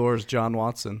Dumbledore's John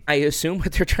Watson. I assume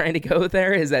what they're trying to go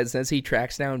there is that since he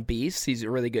tracks down beasts, he's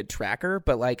a really good tracker.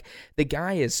 But like the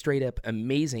guy is straight up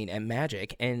amazing at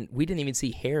magic, and we didn't even see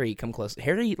Harry come close.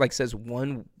 Harry like says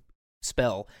one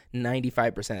spell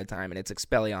 95% of the time, and it's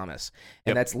Expelliarmus,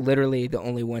 and that's literally the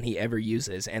only one he ever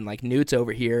uses. And like Newt's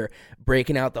over here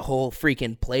breaking out the whole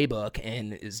freaking playbook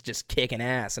and is just kicking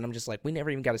ass, and I'm just like, we never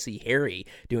even got to see Harry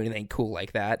do anything cool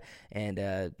like that.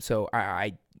 And so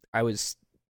I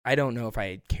don't know if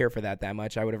I care for that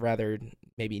much. I would have rather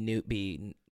maybe Newt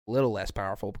be a little less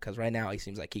powerful because right now he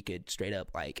seems like he could straight up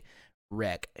like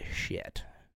wreck shit.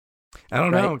 I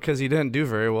don't know because he didn't do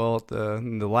very well at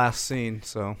the last scene.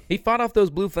 So he fought off those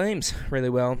blue flames really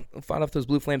well. How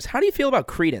do you feel about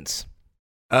Credence?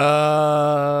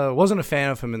 Wasn't a fan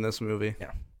of him in this movie.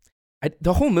 Yeah,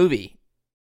 the whole movie.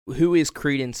 Who is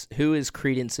Credence? Who is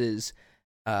Credence's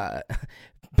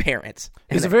parents?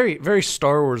 It's a very very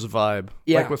Star Wars vibe.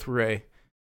 Yeah. Like with Rey.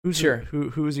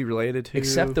 Who is he related to?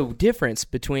 Except the difference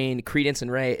between Credence and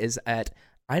Rey is that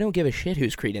I don't give a shit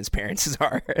whose Credence's parents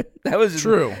are. That was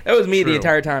true. That was me the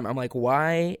entire time. I'm like,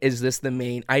 why is this the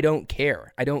main? I don't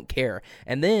care.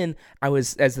 And then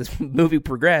as this movie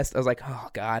progressed, I was like, oh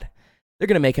God, they're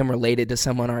gonna make him related to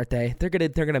someone, aren't they? They're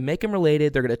gonna make him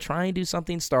related. They're gonna try and do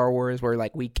something Star Wars where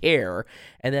like we care,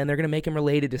 and then they're gonna make him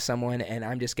related to someone, and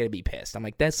I'm just gonna be pissed. I'm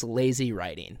like, that's lazy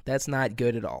writing. That's not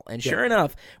good at all. And sure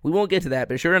enough, we won't get to that,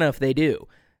 but sure enough, they do.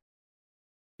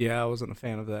 Yeah, I wasn't a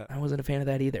fan of that. I wasn't a fan of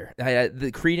that either.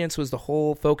 The Credence was the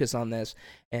whole focus on this,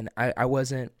 and I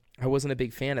wasn't a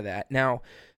big fan of that. Now,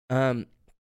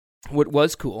 what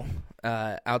was cool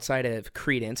outside of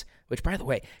Credence, which by the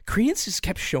way, Credence just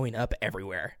kept showing up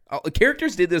everywhere.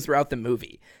 Characters did this throughout the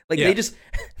movie. Like they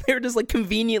were just like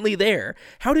conveniently there.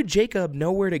 How did Jacob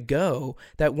know where to go?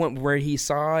 That one where he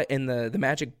saw in the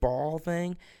magic ball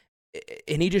thing,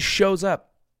 and he just shows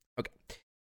up. Okay.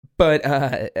 But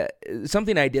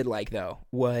something I did like, though,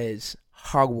 was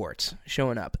Hogwarts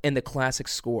showing up in the classic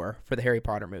score for the Harry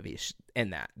Potter movies.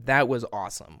 And that was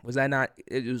awesome. Was that not?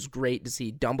 It was great to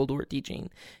see Dumbledore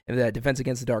teaching and the Defense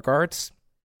Against the Dark Arts.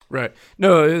 Right.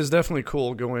 No, it is definitely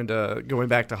cool going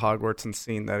back to Hogwarts and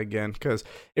seeing that again, because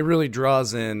it really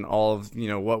draws in all of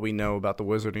what we know about the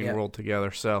Wizarding world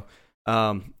together. So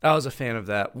I was a fan of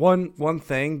that. One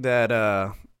thing that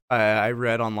I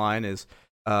read online is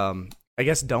I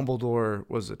guess Dumbledore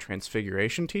was a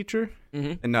Transfiguration teacher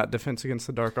and not Defense Against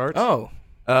the Dark Arts. Oh.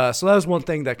 So that was one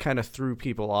thing that kind of threw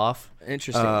people off.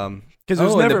 Interesting. Because it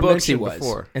was never mentioned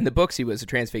before. In the books, he was a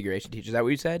Transfiguration teacher. Is that what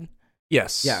you said?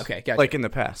 Yes. Yeah, okay. Gotcha. Like in the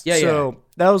past. Yeah, so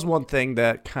that was one thing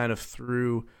that kind of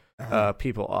threw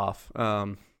people off.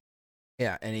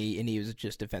 Yeah, and he was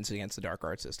just Defense Against the Dark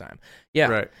Arts this time. Yeah.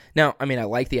 Right. Now, I mean, I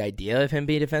like the idea of him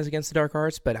being Defense Against the Dark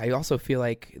Arts, but I also feel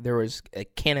like there was a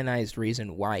canonized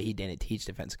reason why he didn't teach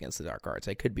Defense Against the Dark Arts.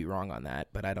 I could be wrong on that,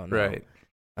 but I don't know. Right.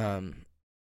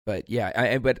 But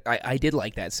yeah, I did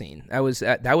like that scene. That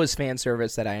was fan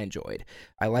service that I enjoyed.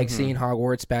 I liked seeing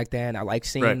Hogwarts back then. I liked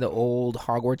seeing the old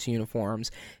Hogwarts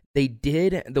uniforms. They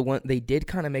did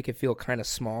kind of make it feel kind of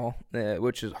small,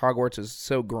 which is Hogwarts is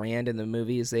so grand in the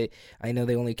movies. I know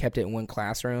they only kept it in one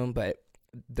classroom, but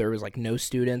there was like no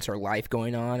students or life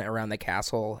going on around the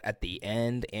castle at the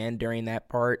end and during that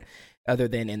part, other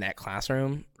than in that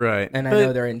classroom. Right. And I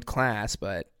know they're in class,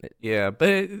 but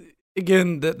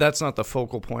again, that's not the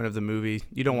focal point of the movie.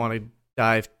 You don't want to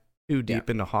dive too deep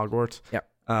into Hogwarts. Yeah.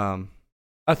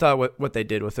 I thought what they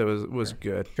did with it was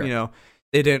good. Sure.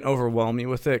 They didn't overwhelm me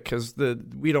with it because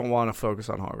we don't want to focus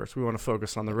on Hogwarts. We want to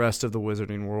focus on the rest of the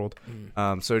Wizarding world.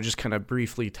 So it just kind of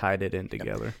briefly tied it in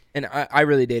together. And I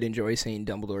really did enjoy seeing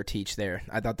Dumbledore teach there.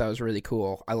 I thought that was really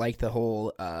cool. I liked the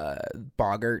whole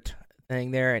Boggart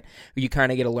thing there, and you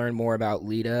kind of get to learn more about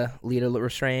Lita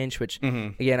Lestrange, which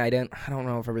again I don't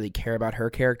know if I really care about her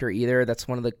character either. That's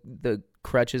one of the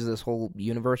crutches of this whole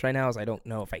universe right now is I don't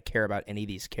know if I care about any of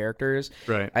these characters.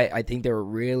 Right. I think they were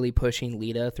really pushing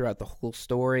Lita throughout the whole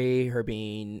story, her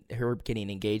getting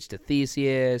engaged to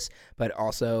Theseus, but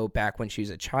also back when she was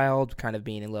a child, kind of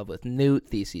being in love with Newt,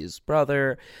 Theseus'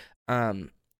 brother.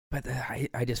 But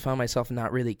I just found myself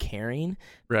not really caring.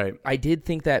 Right. I did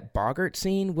think that Boggart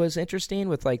scene was interesting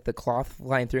with like the cloth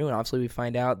flying through, and obviously we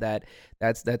find out that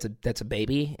that's a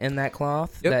baby in that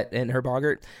cloth that in her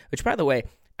Boggart. Which, by the way,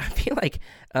 I feel like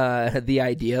the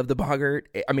idea of the Boggart,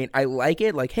 I mean, I like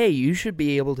it. Like, hey, you should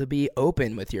be able to be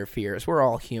open with your fears. We're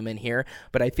all human here.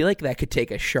 But I feel like that could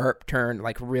take a sharp turn,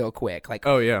 like, real quick. Like,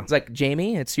 oh, yeah. It's like,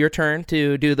 Jamie, it's your turn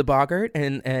to do the Boggart.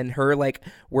 And her, like,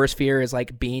 worst fear is,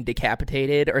 like, being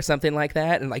decapitated or something like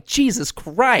that. And, like, Jesus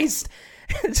Christ.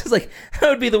 It's just like, that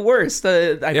would be the worst.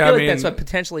 I feel like that's what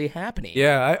potentially happening.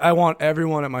 Yeah, I want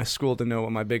everyone at my school to know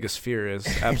what my biggest fear is.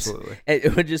 Absolutely.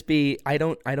 It would just be, I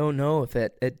don't know if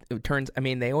it turns, I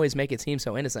mean, they always make it seem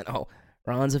so innocent. Oh,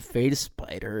 Ron's afraid of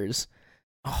spiders.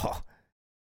 Oh.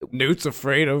 Newt's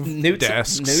afraid of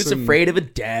desks. Newt's afraid of a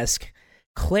desk.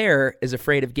 Claire is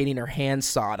afraid of getting her hands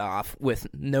sawed off with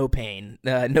no pain.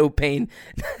 No painkillers.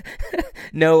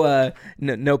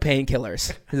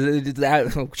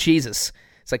 Oh, Jesus.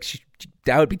 It's like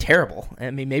that would be terrible.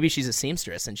 I mean, maybe she's a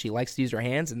seamstress and she likes to use her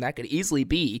hands, and that could easily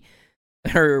be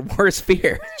her worst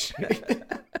fear.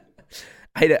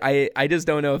 I just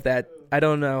don't know if that. I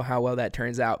don't know how well that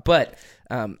turns out, but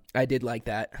I did like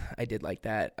that.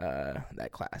 That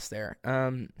class there.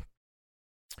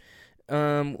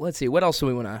 Let's see. What else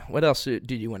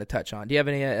did you want to touch on? Do you have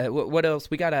any? What else?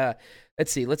 We got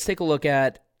let's see. Let's take a look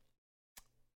at.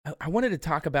 I wanted to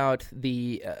talk about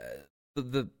the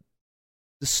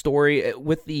story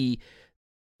with the,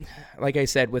 like I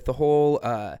said, with the whole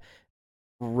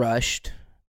rushed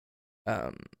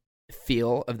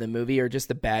feel of the movie, or just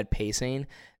the bad pacing.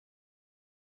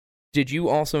 Did you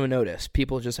also notice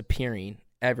people just appearing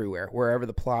everywhere, wherever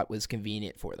the plot was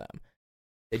convenient for them?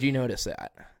 Did you notice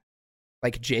that?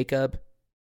 Like Jacob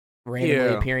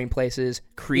randomly appearing places.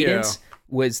 Credence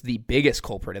was the biggest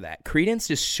culprit of that. Credence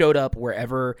just showed up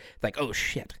wherever, like, oh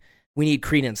shit, we need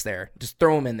Credence there. Just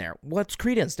throw him in there. What's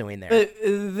Credence doing there?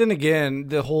 Then again,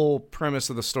 the whole premise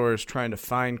of the story is trying to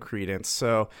find Credence.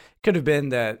 So it could have been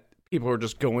that people were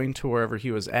just going to wherever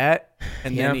he was at,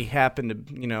 and then he happened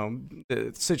to,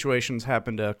 the situations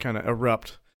happened to kind of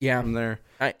erupt from there.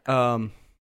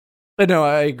 But no,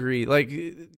 I agree. Like,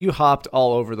 you hopped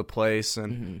all over the place,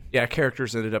 and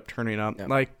characters ended up turning up. Yep.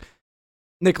 Like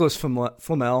Nicholas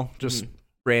Flamel just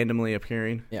randomly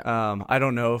appearing. Yep. I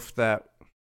don't know if that.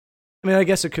 I mean, I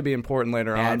guess it could be important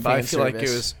later on, but I feel like it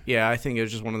was. Yeah, I think it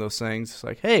was just one of those things. It's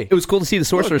like, hey, it was cool to see the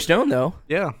Sorcerer's Stone, though.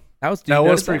 Yeah, that was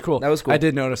pretty cool. That was cool. I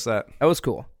did notice that. That was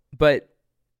cool, but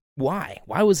why?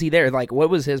 Why was he there? Like,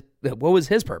 what was his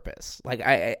purpose? Like,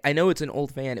 I know it's an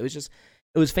old fan.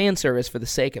 It was fan service for the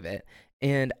sake of it,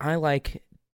 and I like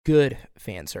good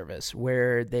fan service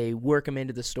where they work him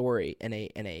into the story in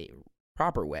a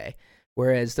proper way.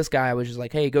 Whereas this guy was just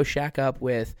like, hey, go shack up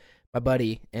with my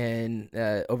buddy and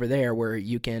over there where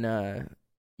you can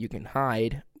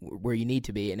hide where you need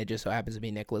to be, and it just so happens to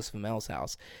be Nicholas Flamel's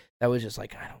house. That was just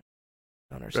like, I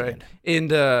don't understand. Right.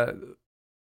 And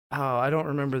I don't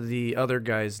remember the other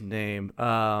guy's name.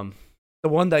 The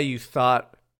one that you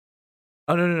thought.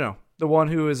 Oh no. The one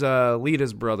who is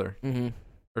Lita's brother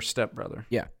or stepbrother.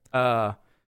 Yeah. I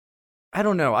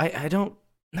don't know. I don't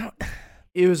know.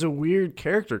 It was a weird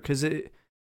character because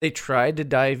they tried to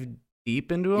dive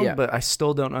deep into him, but I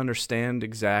still don't understand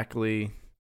exactly.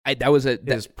 That was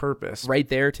his purpose right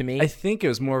there to me. I think it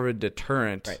was more of a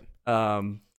deterrent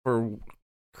for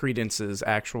Credence's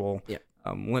actual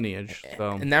lineage.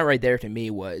 So. And that right there to me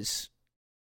was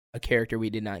a character we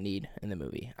did not need in the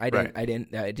movie.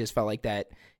 I just felt like that.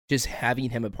 Just having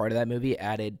him a part of that movie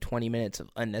added 20 minutes of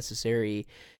unnecessary.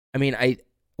 I mean,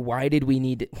 why did we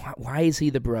need? Why is he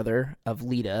the brother of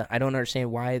Lita? I don't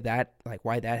understand why that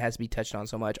has to be touched on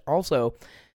so much. Also,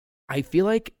 I feel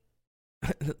like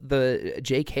the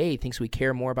JK thinks we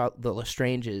care more about the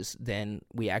Lestranges than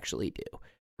we actually do.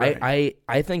 Right.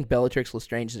 I think Bellatrix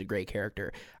Lestrange is a great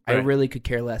character. Right. I really could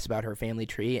care less about her family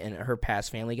tree and her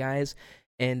past Family Guys.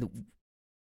 And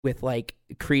with like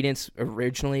Credence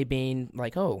originally being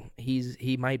like, oh,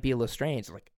 he might be a Lestrange.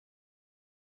 Like,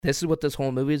 this is what this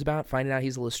whole movie is about. Finding out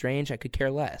he's a Lestrange, I could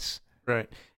care less. Right.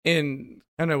 And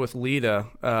kind of with Lita,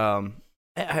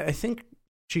 I think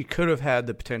she could have had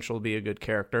the potential to be a good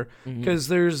character because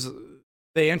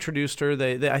they introduced her.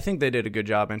 I think they did a good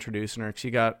job introducing her because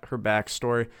you got her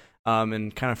backstory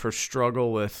and kind of her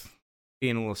struggle with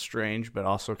being a Lestrange, but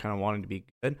also kind of wanting to be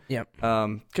good. Yep.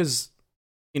 Because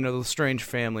the Lestrange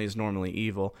family is normally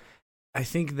evil. I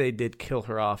think they did kill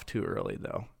her off too early,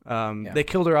 though. They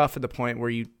killed her off at the point where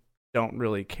you don't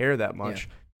really care that much.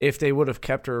 Yeah. If they would have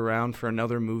kept her around for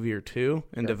another movie or two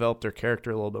and developed her character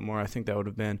a little bit more, I think that would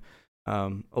have been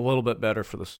a little bit better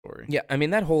for the story. Yeah, I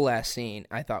mean, that whole last scene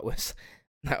I thought was...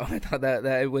 I thought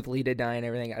that with Lita dying and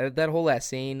everything, that whole last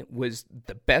scene was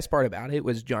the best part about it.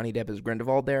 Was Johnny Depp as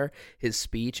Grindelwald there, his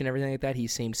speech and everything like that. He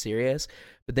seemed serious,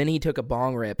 but then he took a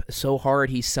bong rip so hard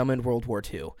he summoned World War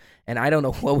II, and I don't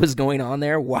know what was going on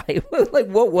there. Why? Like,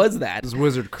 what was that? It was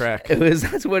wizard crack.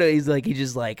 That's what he's like. He's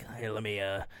just like, hey, let me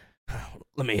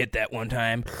hit that one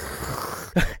time,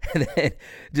 and then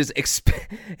just expels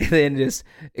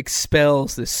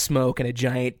the smoke, and a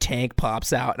giant tank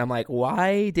pops out. And I'm like,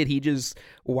 why did he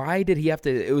have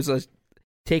to? It was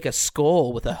take a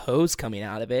skull with a hose coming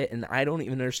out of it, and I don't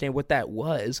even understand what that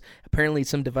was. Apparently,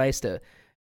 some device to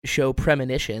show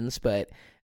premonitions, but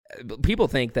people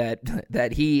think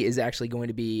that he is actually going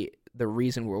to be the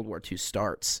reason World War II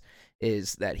starts.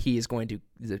 Is that he is going to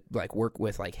like work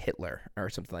with like Hitler or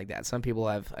something like that. Some people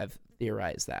have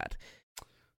theorized that.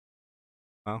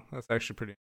 Well, that's actually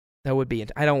pretty... That would be...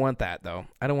 I don't want that, though.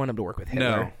 I don't want him to work with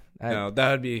Hitler. No,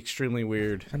 that would be extremely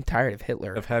weird. I'm tired of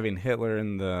Hitler. Of having Hitler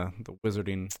in the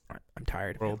wizarding I'm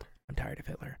tired of world. I'm tired of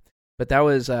Hitler. But that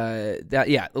was...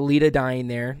 Lita dying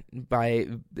there by...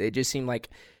 It just seemed like...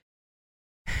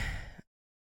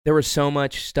 There was so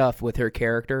much stuff with her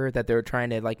character that they were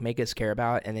trying to like make us care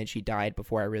about, and then she died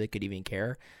before I really could even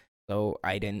care. So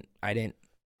I didn't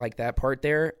like that part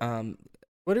there.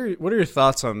 What are your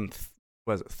thoughts on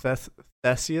was it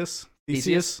Theseus?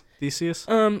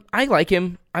 I like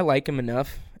him. I like him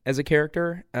enough as a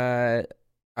character. I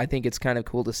think it's kind of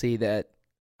cool to see that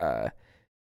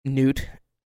Newt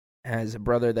has a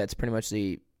brother that's pretty much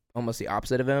almost the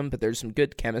opposite of him, but there's some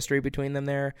good chemistry between them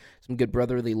there, some good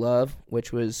brotherly love,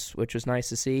 which was nice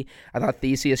to see. I thought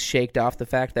Theseus shaked off the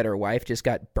fact that her wife just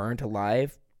got burnt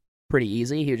alive pretty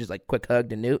easy. He was just like quick hug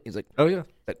to Newt. He's like, oh yeah,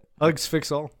 hugs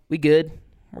fix all. We're good.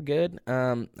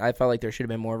 I felt like there should have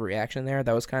been more of a reaction there.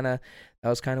 That was kind of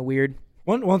weird.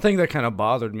 One thing that kind of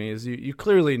bothered me is you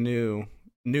clearly knew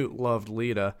Newt loved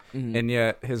Lita, and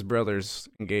yet his brother's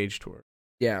engaged to her.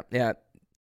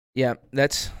 Yeah,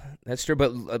 that's true.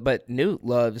 But Newt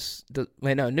loves.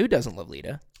 Newt doesn't love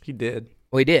Lita. He did.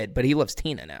 Well, he did, but he loves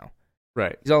Tina now.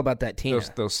 Right. He's all about that Tina.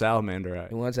 Those salamander eyes.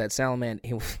 He wants that salamander.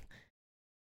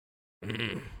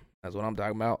 That's what I'm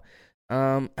talking about.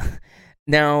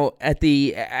 Now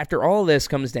after all this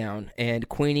comes down and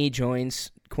Queenie joins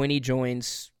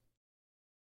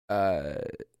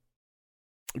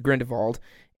Grindelwald,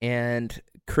 and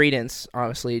Credence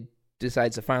obviously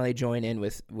decides to finally join in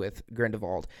with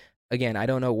Grindelwald. Again, I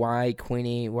don't know why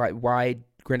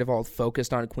Grindelwald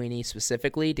focused on Queenie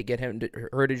specifically to get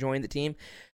her to join the team,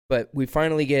 but we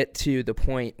finally get to the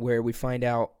point where we find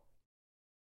out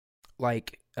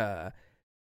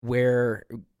where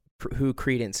who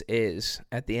Credence is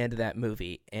at the end of that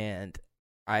movie, and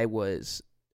I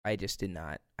did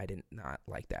not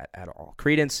like that at all.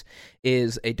 Credence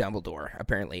is a Dumbledore,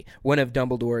 apparently. One of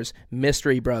Dumbledore's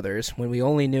mystery brothers, when we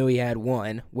only knew he had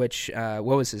one, which, what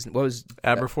was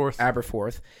Aberforth?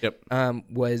 Aberforth. Yep.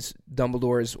 Was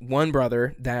Dumbledore's one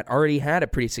brother that already had a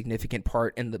pretty significant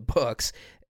part in the books,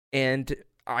 and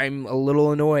I'm a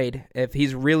little annoyed if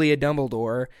he's really a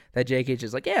Dumbledore that J.K.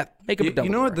 is like, yeah, make him a Dumbledore. You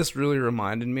know what this really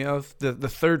reminded me of? The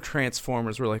third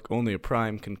Transformers where like only a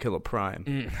Prime can kill a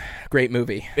Prime. Great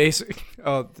movie. The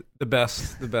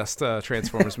best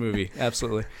Transformers movie.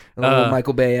 Absolutely. A little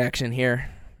Michael Bay action here.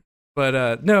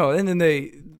 But no, and then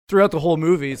they throughout the whole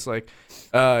movie, it's like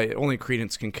only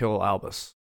Credence can kill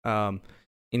Albus. And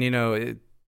you know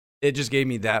it just gave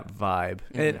me that vibe.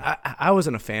 And I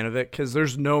wasn't a fan of it because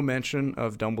there's no mention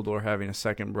of Dumbledore having a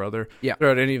second brother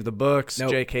throughout any of the books.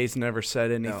 Nope. JK's never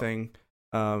said anything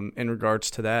in regards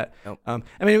to that. Nope.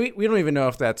 I mean, we don't even know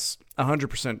if that's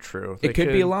 100% true. It could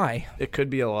be a lie. It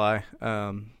could be a lie.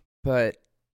 But,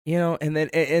 you know, and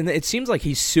it seems like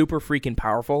he's super freaking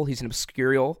powerful. He's an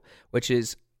Obscurial, which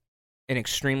is an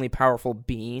extremely powerful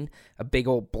being, a big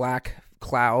old black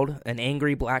cloud, an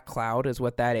angry black cloud is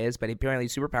what that is, but apparently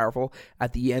super powerful.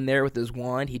 At the end there with his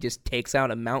wand, he just takes out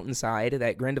a mountainside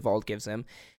that Grindelwald gives him.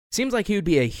 Seems like he would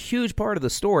be a huge part of the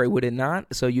story, would it not?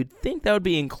 So you'd think that would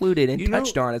be included and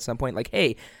touched on at some point, like,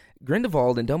 hey,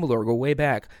 Grindelwald and Dumbledore go way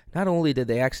back. Not only did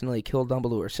they accidentally kill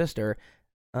Dumbledore's sister,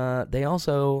 they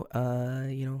also,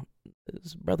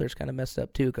 his brother's kind of messed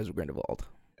up too because of Grindelwald.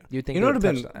 You'd think what would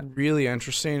have been really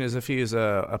interesting is if he was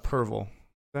a Pervil. Is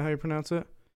that how you pronounce it?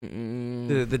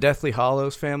 The Deathly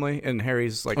Hallows family and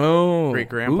Harry's great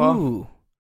grandpa. Ooh.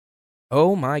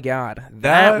 Oh my God,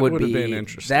 that would have been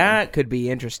interesting. That could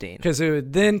be interesting because it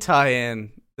would then tie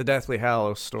in the Deathly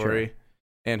Hallows story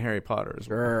and Harry Potter as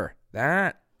well. Sure,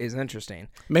 that is interesting.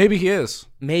 Maybe he is.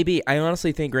 Maybe I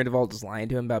honestly think Grindelwald is lying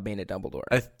to him about being a Dumbledore.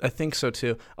 I think so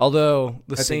too. Although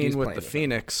the scene with the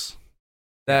Phoenix,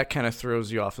 that kind of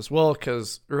throws you off as well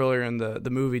because earlier in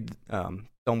the movie,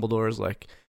 Dumbledore is like,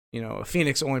 you know, a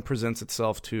Phoenix only presents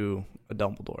itself to a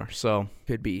Dumbledore, so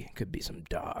could be some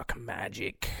dark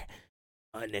magic,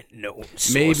 unknown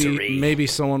sorcery. Maybe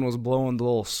someone was blowing the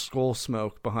little skull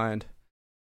smoke behind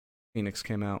Phoenix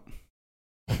came out.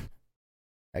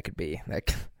 That could be. That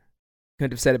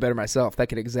couldn't have said it better myself. That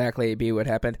could exactly be what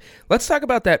happened. Let's talk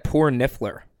about that poor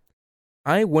Niffler.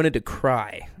 I wanted to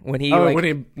cry when he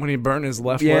when he burned his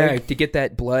left leg to get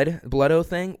that blood oath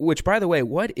thing. Which, by the way,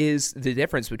 what is the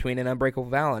difference between an unbreakable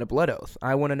vow and a blood oath?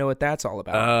 I want to know what that's all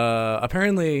about.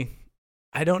 Apparently,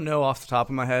 I don't know off the top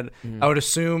of my head. I would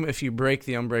assume if you break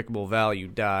the unbreakable vow, you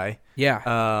die.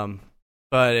 Yeah.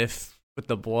 But if with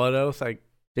the blood oath, I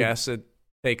guess it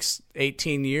takes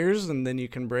 18 years and then you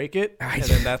can break it, and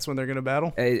then that's when they're going to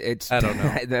battle. I don't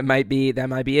know. That might be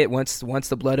it. Once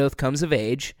the blood oath comes of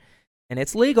age. And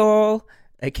it's legal.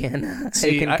 It can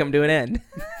come to an end.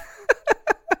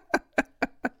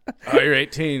 You're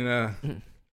 18.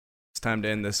 It's time to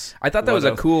end this. I thought that was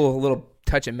a cool little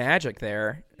touch of magic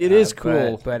there. It is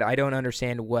cool. But I don't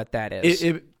understand what that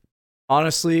is.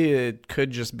 Honestly, it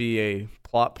could just be a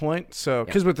plot point. So,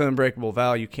 because with the unbreakable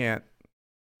vow, you can't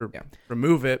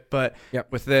remove it. But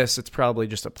with this, it's probably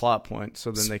just a plot point.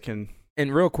 So then they can... And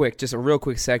just a real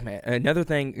quick segment. Another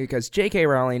thing, because J.K.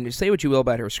 Rowling, say what you will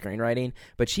about her screenwriting,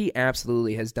 but she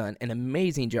absolutely has done an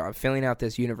amazing job filling out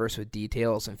this universe with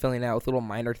details and filling out with little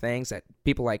minor things that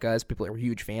people like us, people who are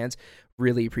huge fans,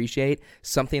 really appreciate.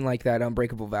 Something like that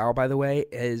Unbreakable Vow, by the way,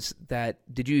 is that,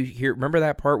 remember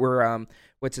that part where,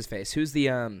 what's his face? Who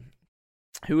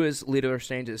is Lito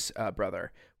Lestrange's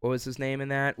brother? What was his name in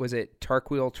that? Was it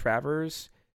Tarquil Travers?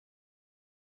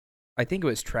 I think it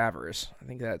was Travers. I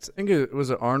think it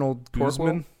was Arnold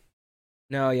Guzman.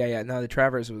 No, no, the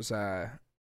Travers was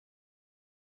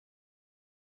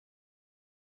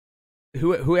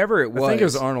whoever it was. I think it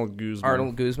was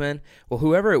Arnold Guzman. Well,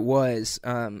 whoever it was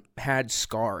had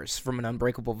scars from an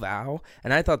unbreakable vow,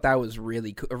 and I thought that was a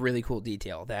really cool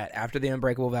detail. That after the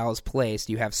unbreakable vow is placed,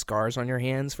 you have scars on your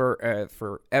hands for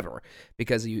forever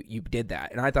because you did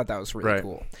that, and I thought that was really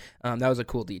cool. That was a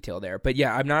cool detail there. But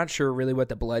yeah, I'm not sure really what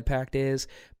the blood pact is,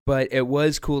 but it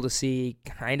was cool to see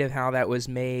kind of how that was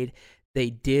made. They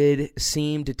did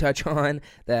seem to touch on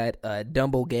that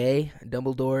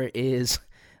Dumbledore is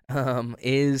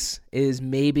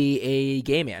maybe a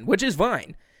gay man, which is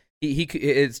fine.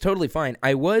 It's totally fine.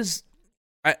 That's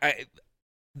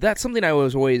something I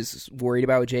was always worried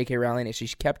about with J.K. Rowling. Is she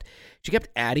kept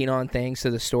adding on things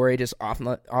to the story just off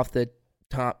the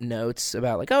top notes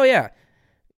about like, oh yeah,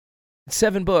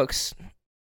 7 books.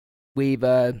 We've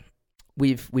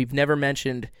never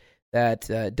mentioned that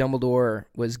Dumbledore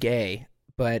was gay,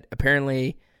 but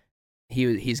apparently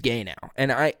he's gay now.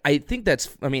 And I think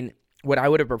that's, I mean, what I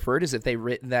would have preferred is if they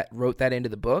wrote that into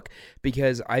the book,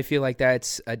 because I feel like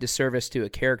that's a disservice to a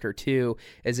character too,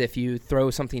 as if you throw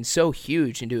something so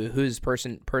huge into who this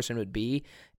person would be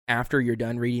after you're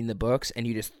done reading the books, and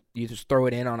you just throw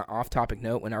it in on an off-topic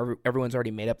note when everyone's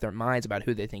already made up their minds about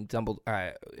who they think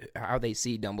how they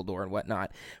see Dumbledore and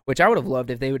whatnot, which I would have loved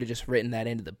if they would have just written that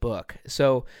into the book.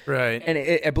 So, right.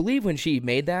 And I believe when she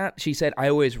made that, she said, I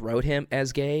always wrote him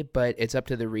as gay, but it's up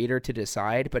to the reader to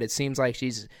decide. But it seems like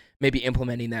she's maybe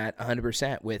implementing that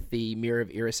 100% with the Mirror of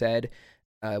Erised,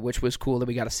 which was cool that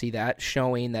we got to see that,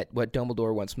 showing that what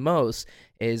Dumbledore wants most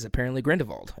is apparently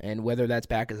Grindelwald, and whether that's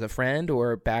back as a friend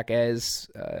or back as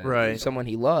someone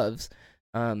he loves.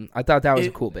 I thought that was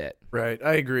a cool bit. Right,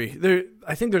 I agree.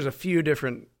 I think there's a few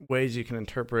different ways you can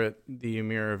interpret the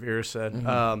Mirror of Erised.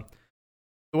 Mm-hmm.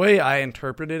 The way I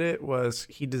interpreted it was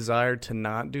he desired to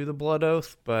not do the blood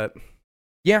oath, but...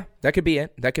 Yeah, that could be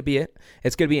it.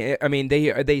 It's going to be... I mean,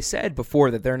 they said before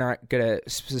that they're not going to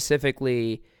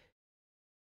specifically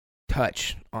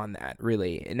touch on that,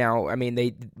 really. Now, I mean,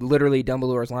 they literally,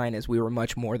 Dumbledore's line is, "We were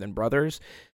much more than brothers."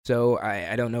 So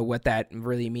I don't know what that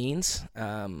really means.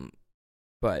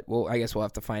 But I guess we'll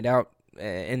have to find out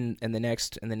in the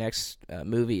next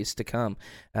movies to come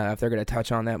if they're going to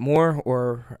touch on that more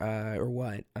or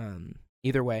what.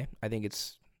 Either way, I think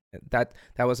it's that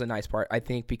was a nice part. I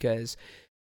think because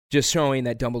just showing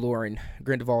that Dumbledore and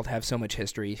Grindelwald have so much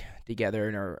history together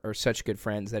and are such good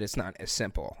friends that it's not as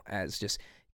simple as just,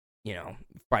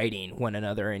 fighting one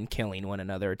another and killing one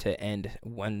another to end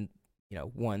one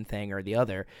thing or the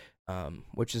other,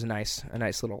 which is a nice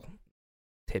little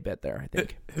tidbit there, I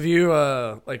think. Have you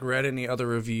read any other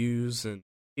reviews and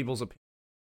people's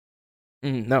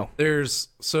opinions? No. There's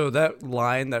that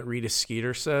line that Rita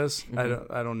Skeeter says.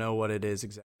 Mm-hmm. I don't know what it is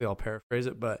exactly. I'll paraphrase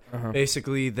it, but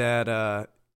basically that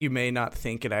you may not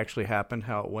think it actually happened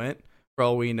how it went. For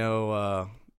all we know,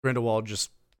 Grindelwald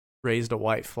just raised a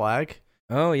white flag.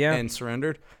 Oh yeah, and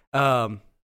surrendered.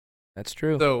 That's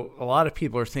true. So a lot of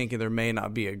people are thinking there may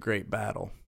not be a great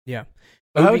battle. Yeah.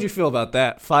 But how would you feel about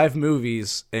that? 5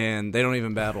 movies and they don't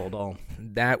even battle at all.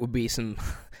 That would be some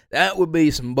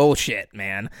bullshit,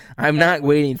 man. I'm not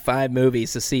waiting 5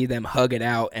 movies to see them hug it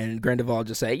out and Grindelwald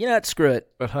just say, screw it.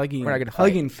 But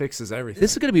hugging fixes everything.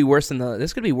 This is gonna be worse than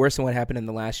what happened in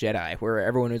The Last Jedi, where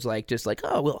everyone was just like,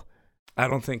 oh well. I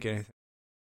don't think anything.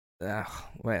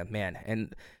 Well, man,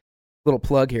 and little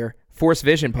plug here. Force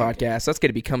Vision podcast, that's going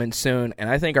to be coming soon, and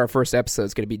I think our first episode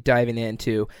is going to be diving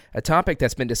into a topic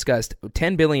that's been discussed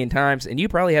 10 billion times, and you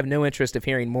probably have no interest of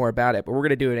hearing more about it, but we're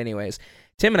going to do it anyways.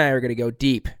 Tim and I are going to go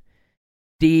deep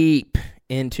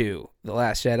into The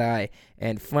Last Jedi,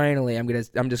 and finally I'm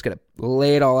just going to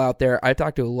lay it all out there. I've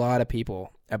talked to a lot of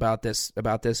people about this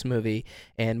movie,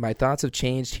 and my thoughts have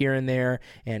changed here and there,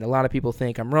 and a lot of people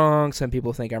think I'm wrong, some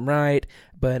people think I'm right,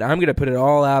 but I'm going to put it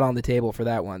all out on the table for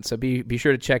that one, so be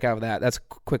sure to check out that. That's a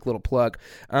quick little plug.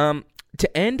 To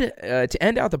end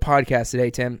out the podcast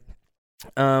today, Tim,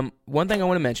 one thing I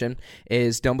want to mention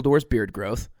is Dumbledore's beard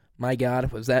growth. My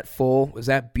God, was that full, was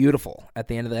that beautiful at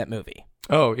the end of that movie?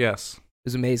 Oh, yes. It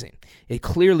was amazing. It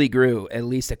clearly grew at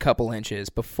least a couple inches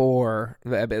from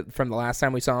the last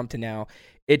time we saw him to now.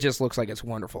 It just looks like it's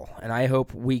wonderful. And I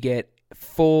hope we get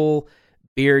full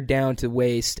beard down to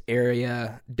waist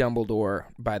area Dumbledore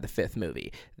by the 5th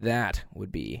movie. That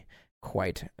would be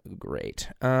quite great.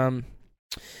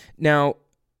 Now,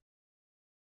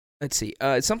 let's see.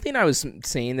 Something I was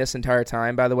seeing this entire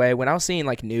time, by the way, when I was seeing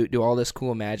Newt do all this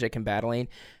cool magic and battling,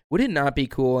 would it not be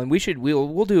cool? And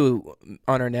we'll do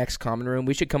on our next common room.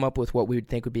 We should come up with what we would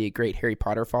think would be a great Harry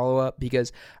Potter follow-up,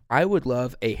 because I would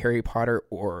love a Harry Potter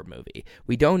horror movie.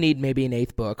 We don't need maybe an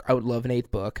 8th book. I would love an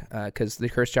 8th book because the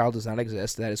Cursed Child does not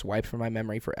exist. That is wiped from my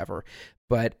memory forever.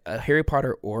 But a Harry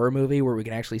Potter horror movie where we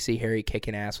can actually see Harry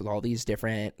kicking ass with all these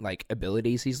different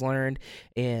abilities he's learned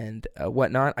and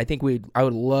whatnot. I think I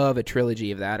would love a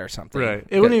trilogy of that or something. Right.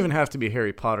 It wouldn't even have to be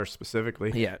Harry Potter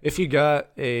specifically. Yeah. If you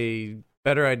got a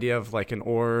better idea of an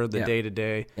aura, the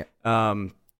day-to-day,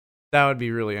 that would be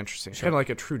really interesting. Sure. Kind of like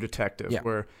a True Detective,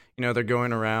 where they're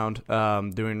going around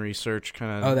doing research,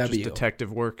 kind of just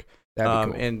detective work,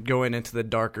 cool. And going into the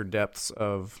darker depths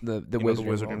of the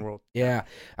Wizarding world. Yeah,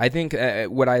 I think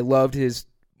what I loved is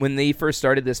when they first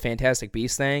started this Fantastic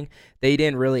Beasts thing, they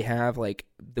didn't really have the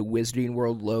Wizarding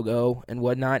World logo and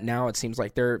whatnot. Now it seems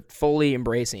like they're fully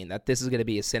embracing that this is going to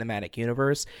be a cinematic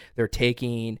universe. They're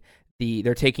taking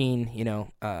they're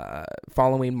taking,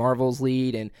 following Marvel's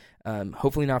lead and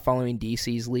hopefully not following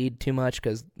DC's lead too much,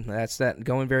 because that's not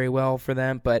going very well for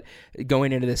them, but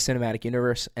going into the cinematic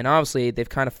universe. And obviously, they've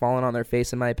kind of fallen on their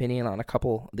face, in my opinion, on a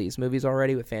couple of these movies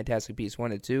already with Fantastic Beasts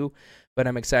 1 and 2, but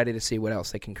I'm excited to see what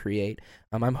else they can create.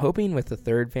 I'm hoping with the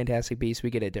third Fantastic Beast, we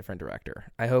get a different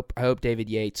director. I hope David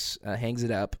Yates hangs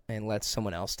it up and lets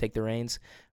someone else take the reins,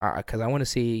 because I want to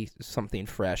see something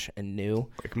fresh and new.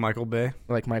 Like Michael Bay?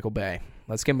 Like Michael Bay.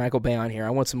 Let's get Michael Bay on here. I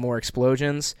want some more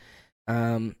explosions.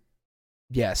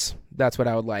 Yes, that's what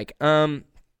I would like.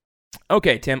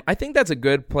 Okay, Tim, I think that's a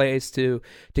good place to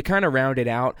kind of round it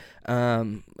out,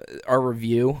 our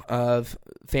review of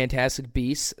Fantastic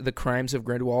Beasts, The Crimes of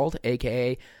Grindelwald,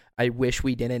 a.k.a. I wish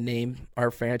we didn't name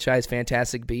our franchise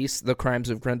Fantastic Beasts, The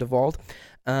Crimes of Grindelwald.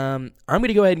 I'm going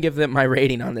to go ahead and give them my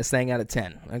rating on this thing out of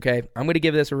 10, okay? I'm going to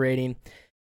give this a rating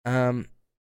 4.5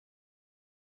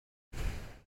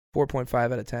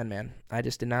 out of 10, man. I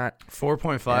just did not...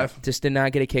 4.5? Just did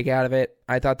not get a kick out of it.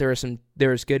 I thought there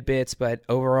was good bits, but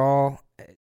overall,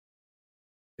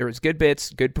 there was good bits,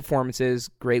 good performances,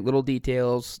 great little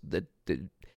details. The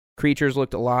creatures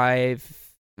looked alive,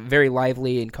 very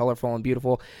lively and colorful and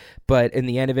beautiful. But in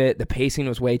the end of it, the pacing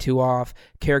was way too off.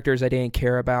 Characters I didn't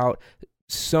care about.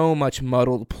 So much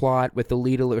muddled plot with the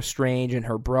Lita Lestrange and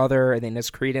her brother, and then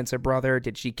is Credence a brother?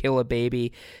 Did she kill a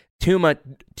baby? Two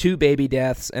baby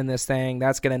deaths in this thing.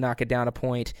 That's going to knock it down a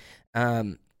point.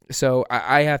 So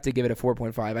I have to give it a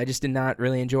 4.5. I just did not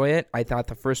really enjoy it. I thought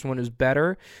the first one was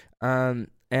better. And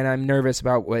I'm nervous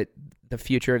about what the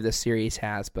future of this series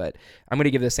has, but I'm going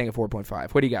to give this thing a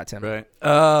 4.5. What do you got, Tim? Right.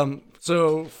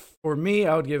 So for me,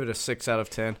 I would give it a 6 out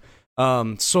of 10.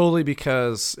 Solely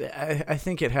because I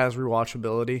think it has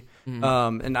rewatchability.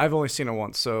 Mm-hmm. And I've only seen it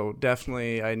once, so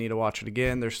definitely I need to watch it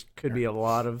again. There's could be a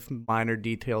lot of minor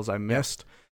details I missed.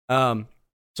 So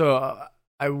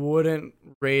I wouldn't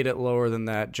rate it lower than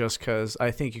that, just because I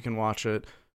think you can watch it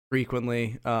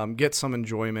frequently, get some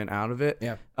enjoyment out of it.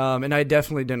 Yeah. And I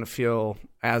definitely didn't feel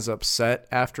as upset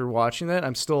after watching that.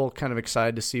 I'm still kind of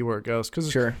excited to see where it goes,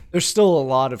 because there's still a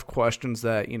lot of questions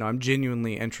that I'm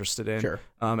genuinely interested in. Sure.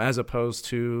 As opposed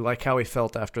to like how we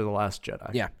felt after The Last Jedi.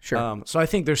 Yeah, sure. So I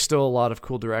think there's still a lot of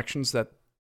cool directions that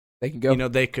they can go.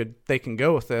 They can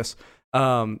go with this.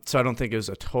 So I don't think it was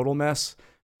a total mess,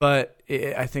 but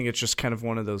I think it's just kind of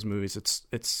one of those movies.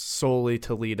 It's solely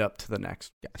to lead up to the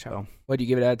next. Gotcha. So, what do you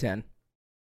give it out of 10?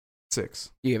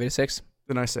 6. You give it a 6?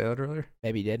 Didn't I say that earlier?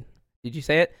 Maybe you did. Did you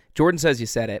say it? Jordan says you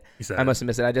said it. I must have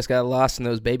missed it. I just got lost in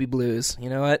those baby blues.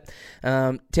 You know what?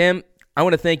 Tim, I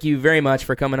want to thank you very much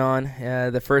for coming on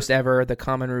the first ever The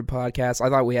Common Room podcast. I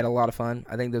thought we had a lot of fun.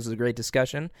 I think this was a great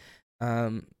discussion.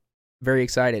 Very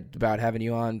excited about having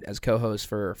you on as co-host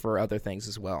for other things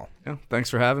as well. Yeah,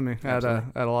 thanks for having me. I had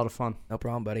a lot of fun. No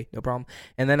problem, buddy. No problem.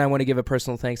 And then I want to give a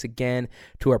personal thanks again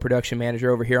to our production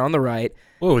manager over here on the right.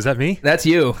 Whoa, is that me? That's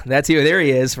you. That's you. There he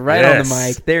is, right on the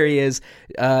mic. There he is.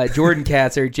 Jordan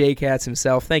Katzer, Jay Katz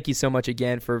himself. Thank you so much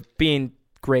again for being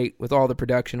great with all the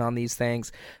production on these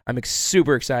things. I'm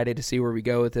super excited to see where we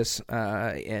go with this,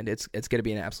 and it's going to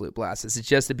be an absolute blast. This is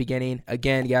just the beginning.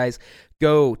 Again, guys,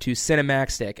 go to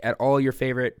Cinemaxtic at all your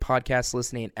favorite podcast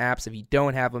listening apps. If you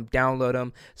don't have them, download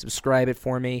them, subscribe it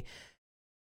for me.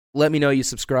 Let me know you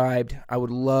subscribed. I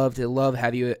would love to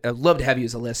have you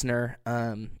as a listener.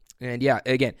 And yeah,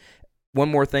 again, one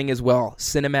more thing as well,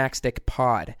 Cinemaxtic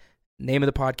Pod. Name of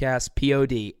the podcast,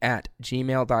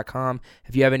 pod@gmail.com.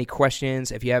 If you have any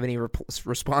questions, if you have any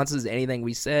responses, anything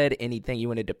we said, anything you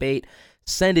want to debate,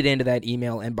 send it into that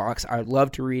email inbox. I would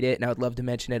love to read it, and I would love to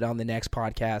mention it on the next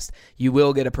podcast. You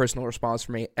will get a personal response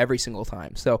from me every single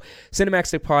time. So,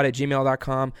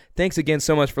 cinemaxicpod@gmail.com. Thanks again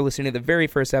so much for listening to the very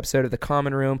first episode of The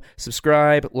Common Room.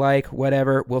 Subscribe, like,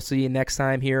 whatever. We'll see you next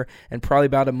time here in probably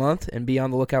about a month, and be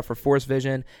on the lookout for Force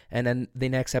Vision, and then the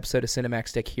next episode of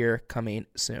Cinemaxtic here coming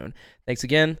soon. Thanks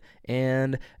again,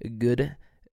 and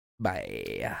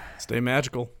goodbye. Stay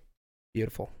magical.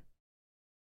 Beautiful.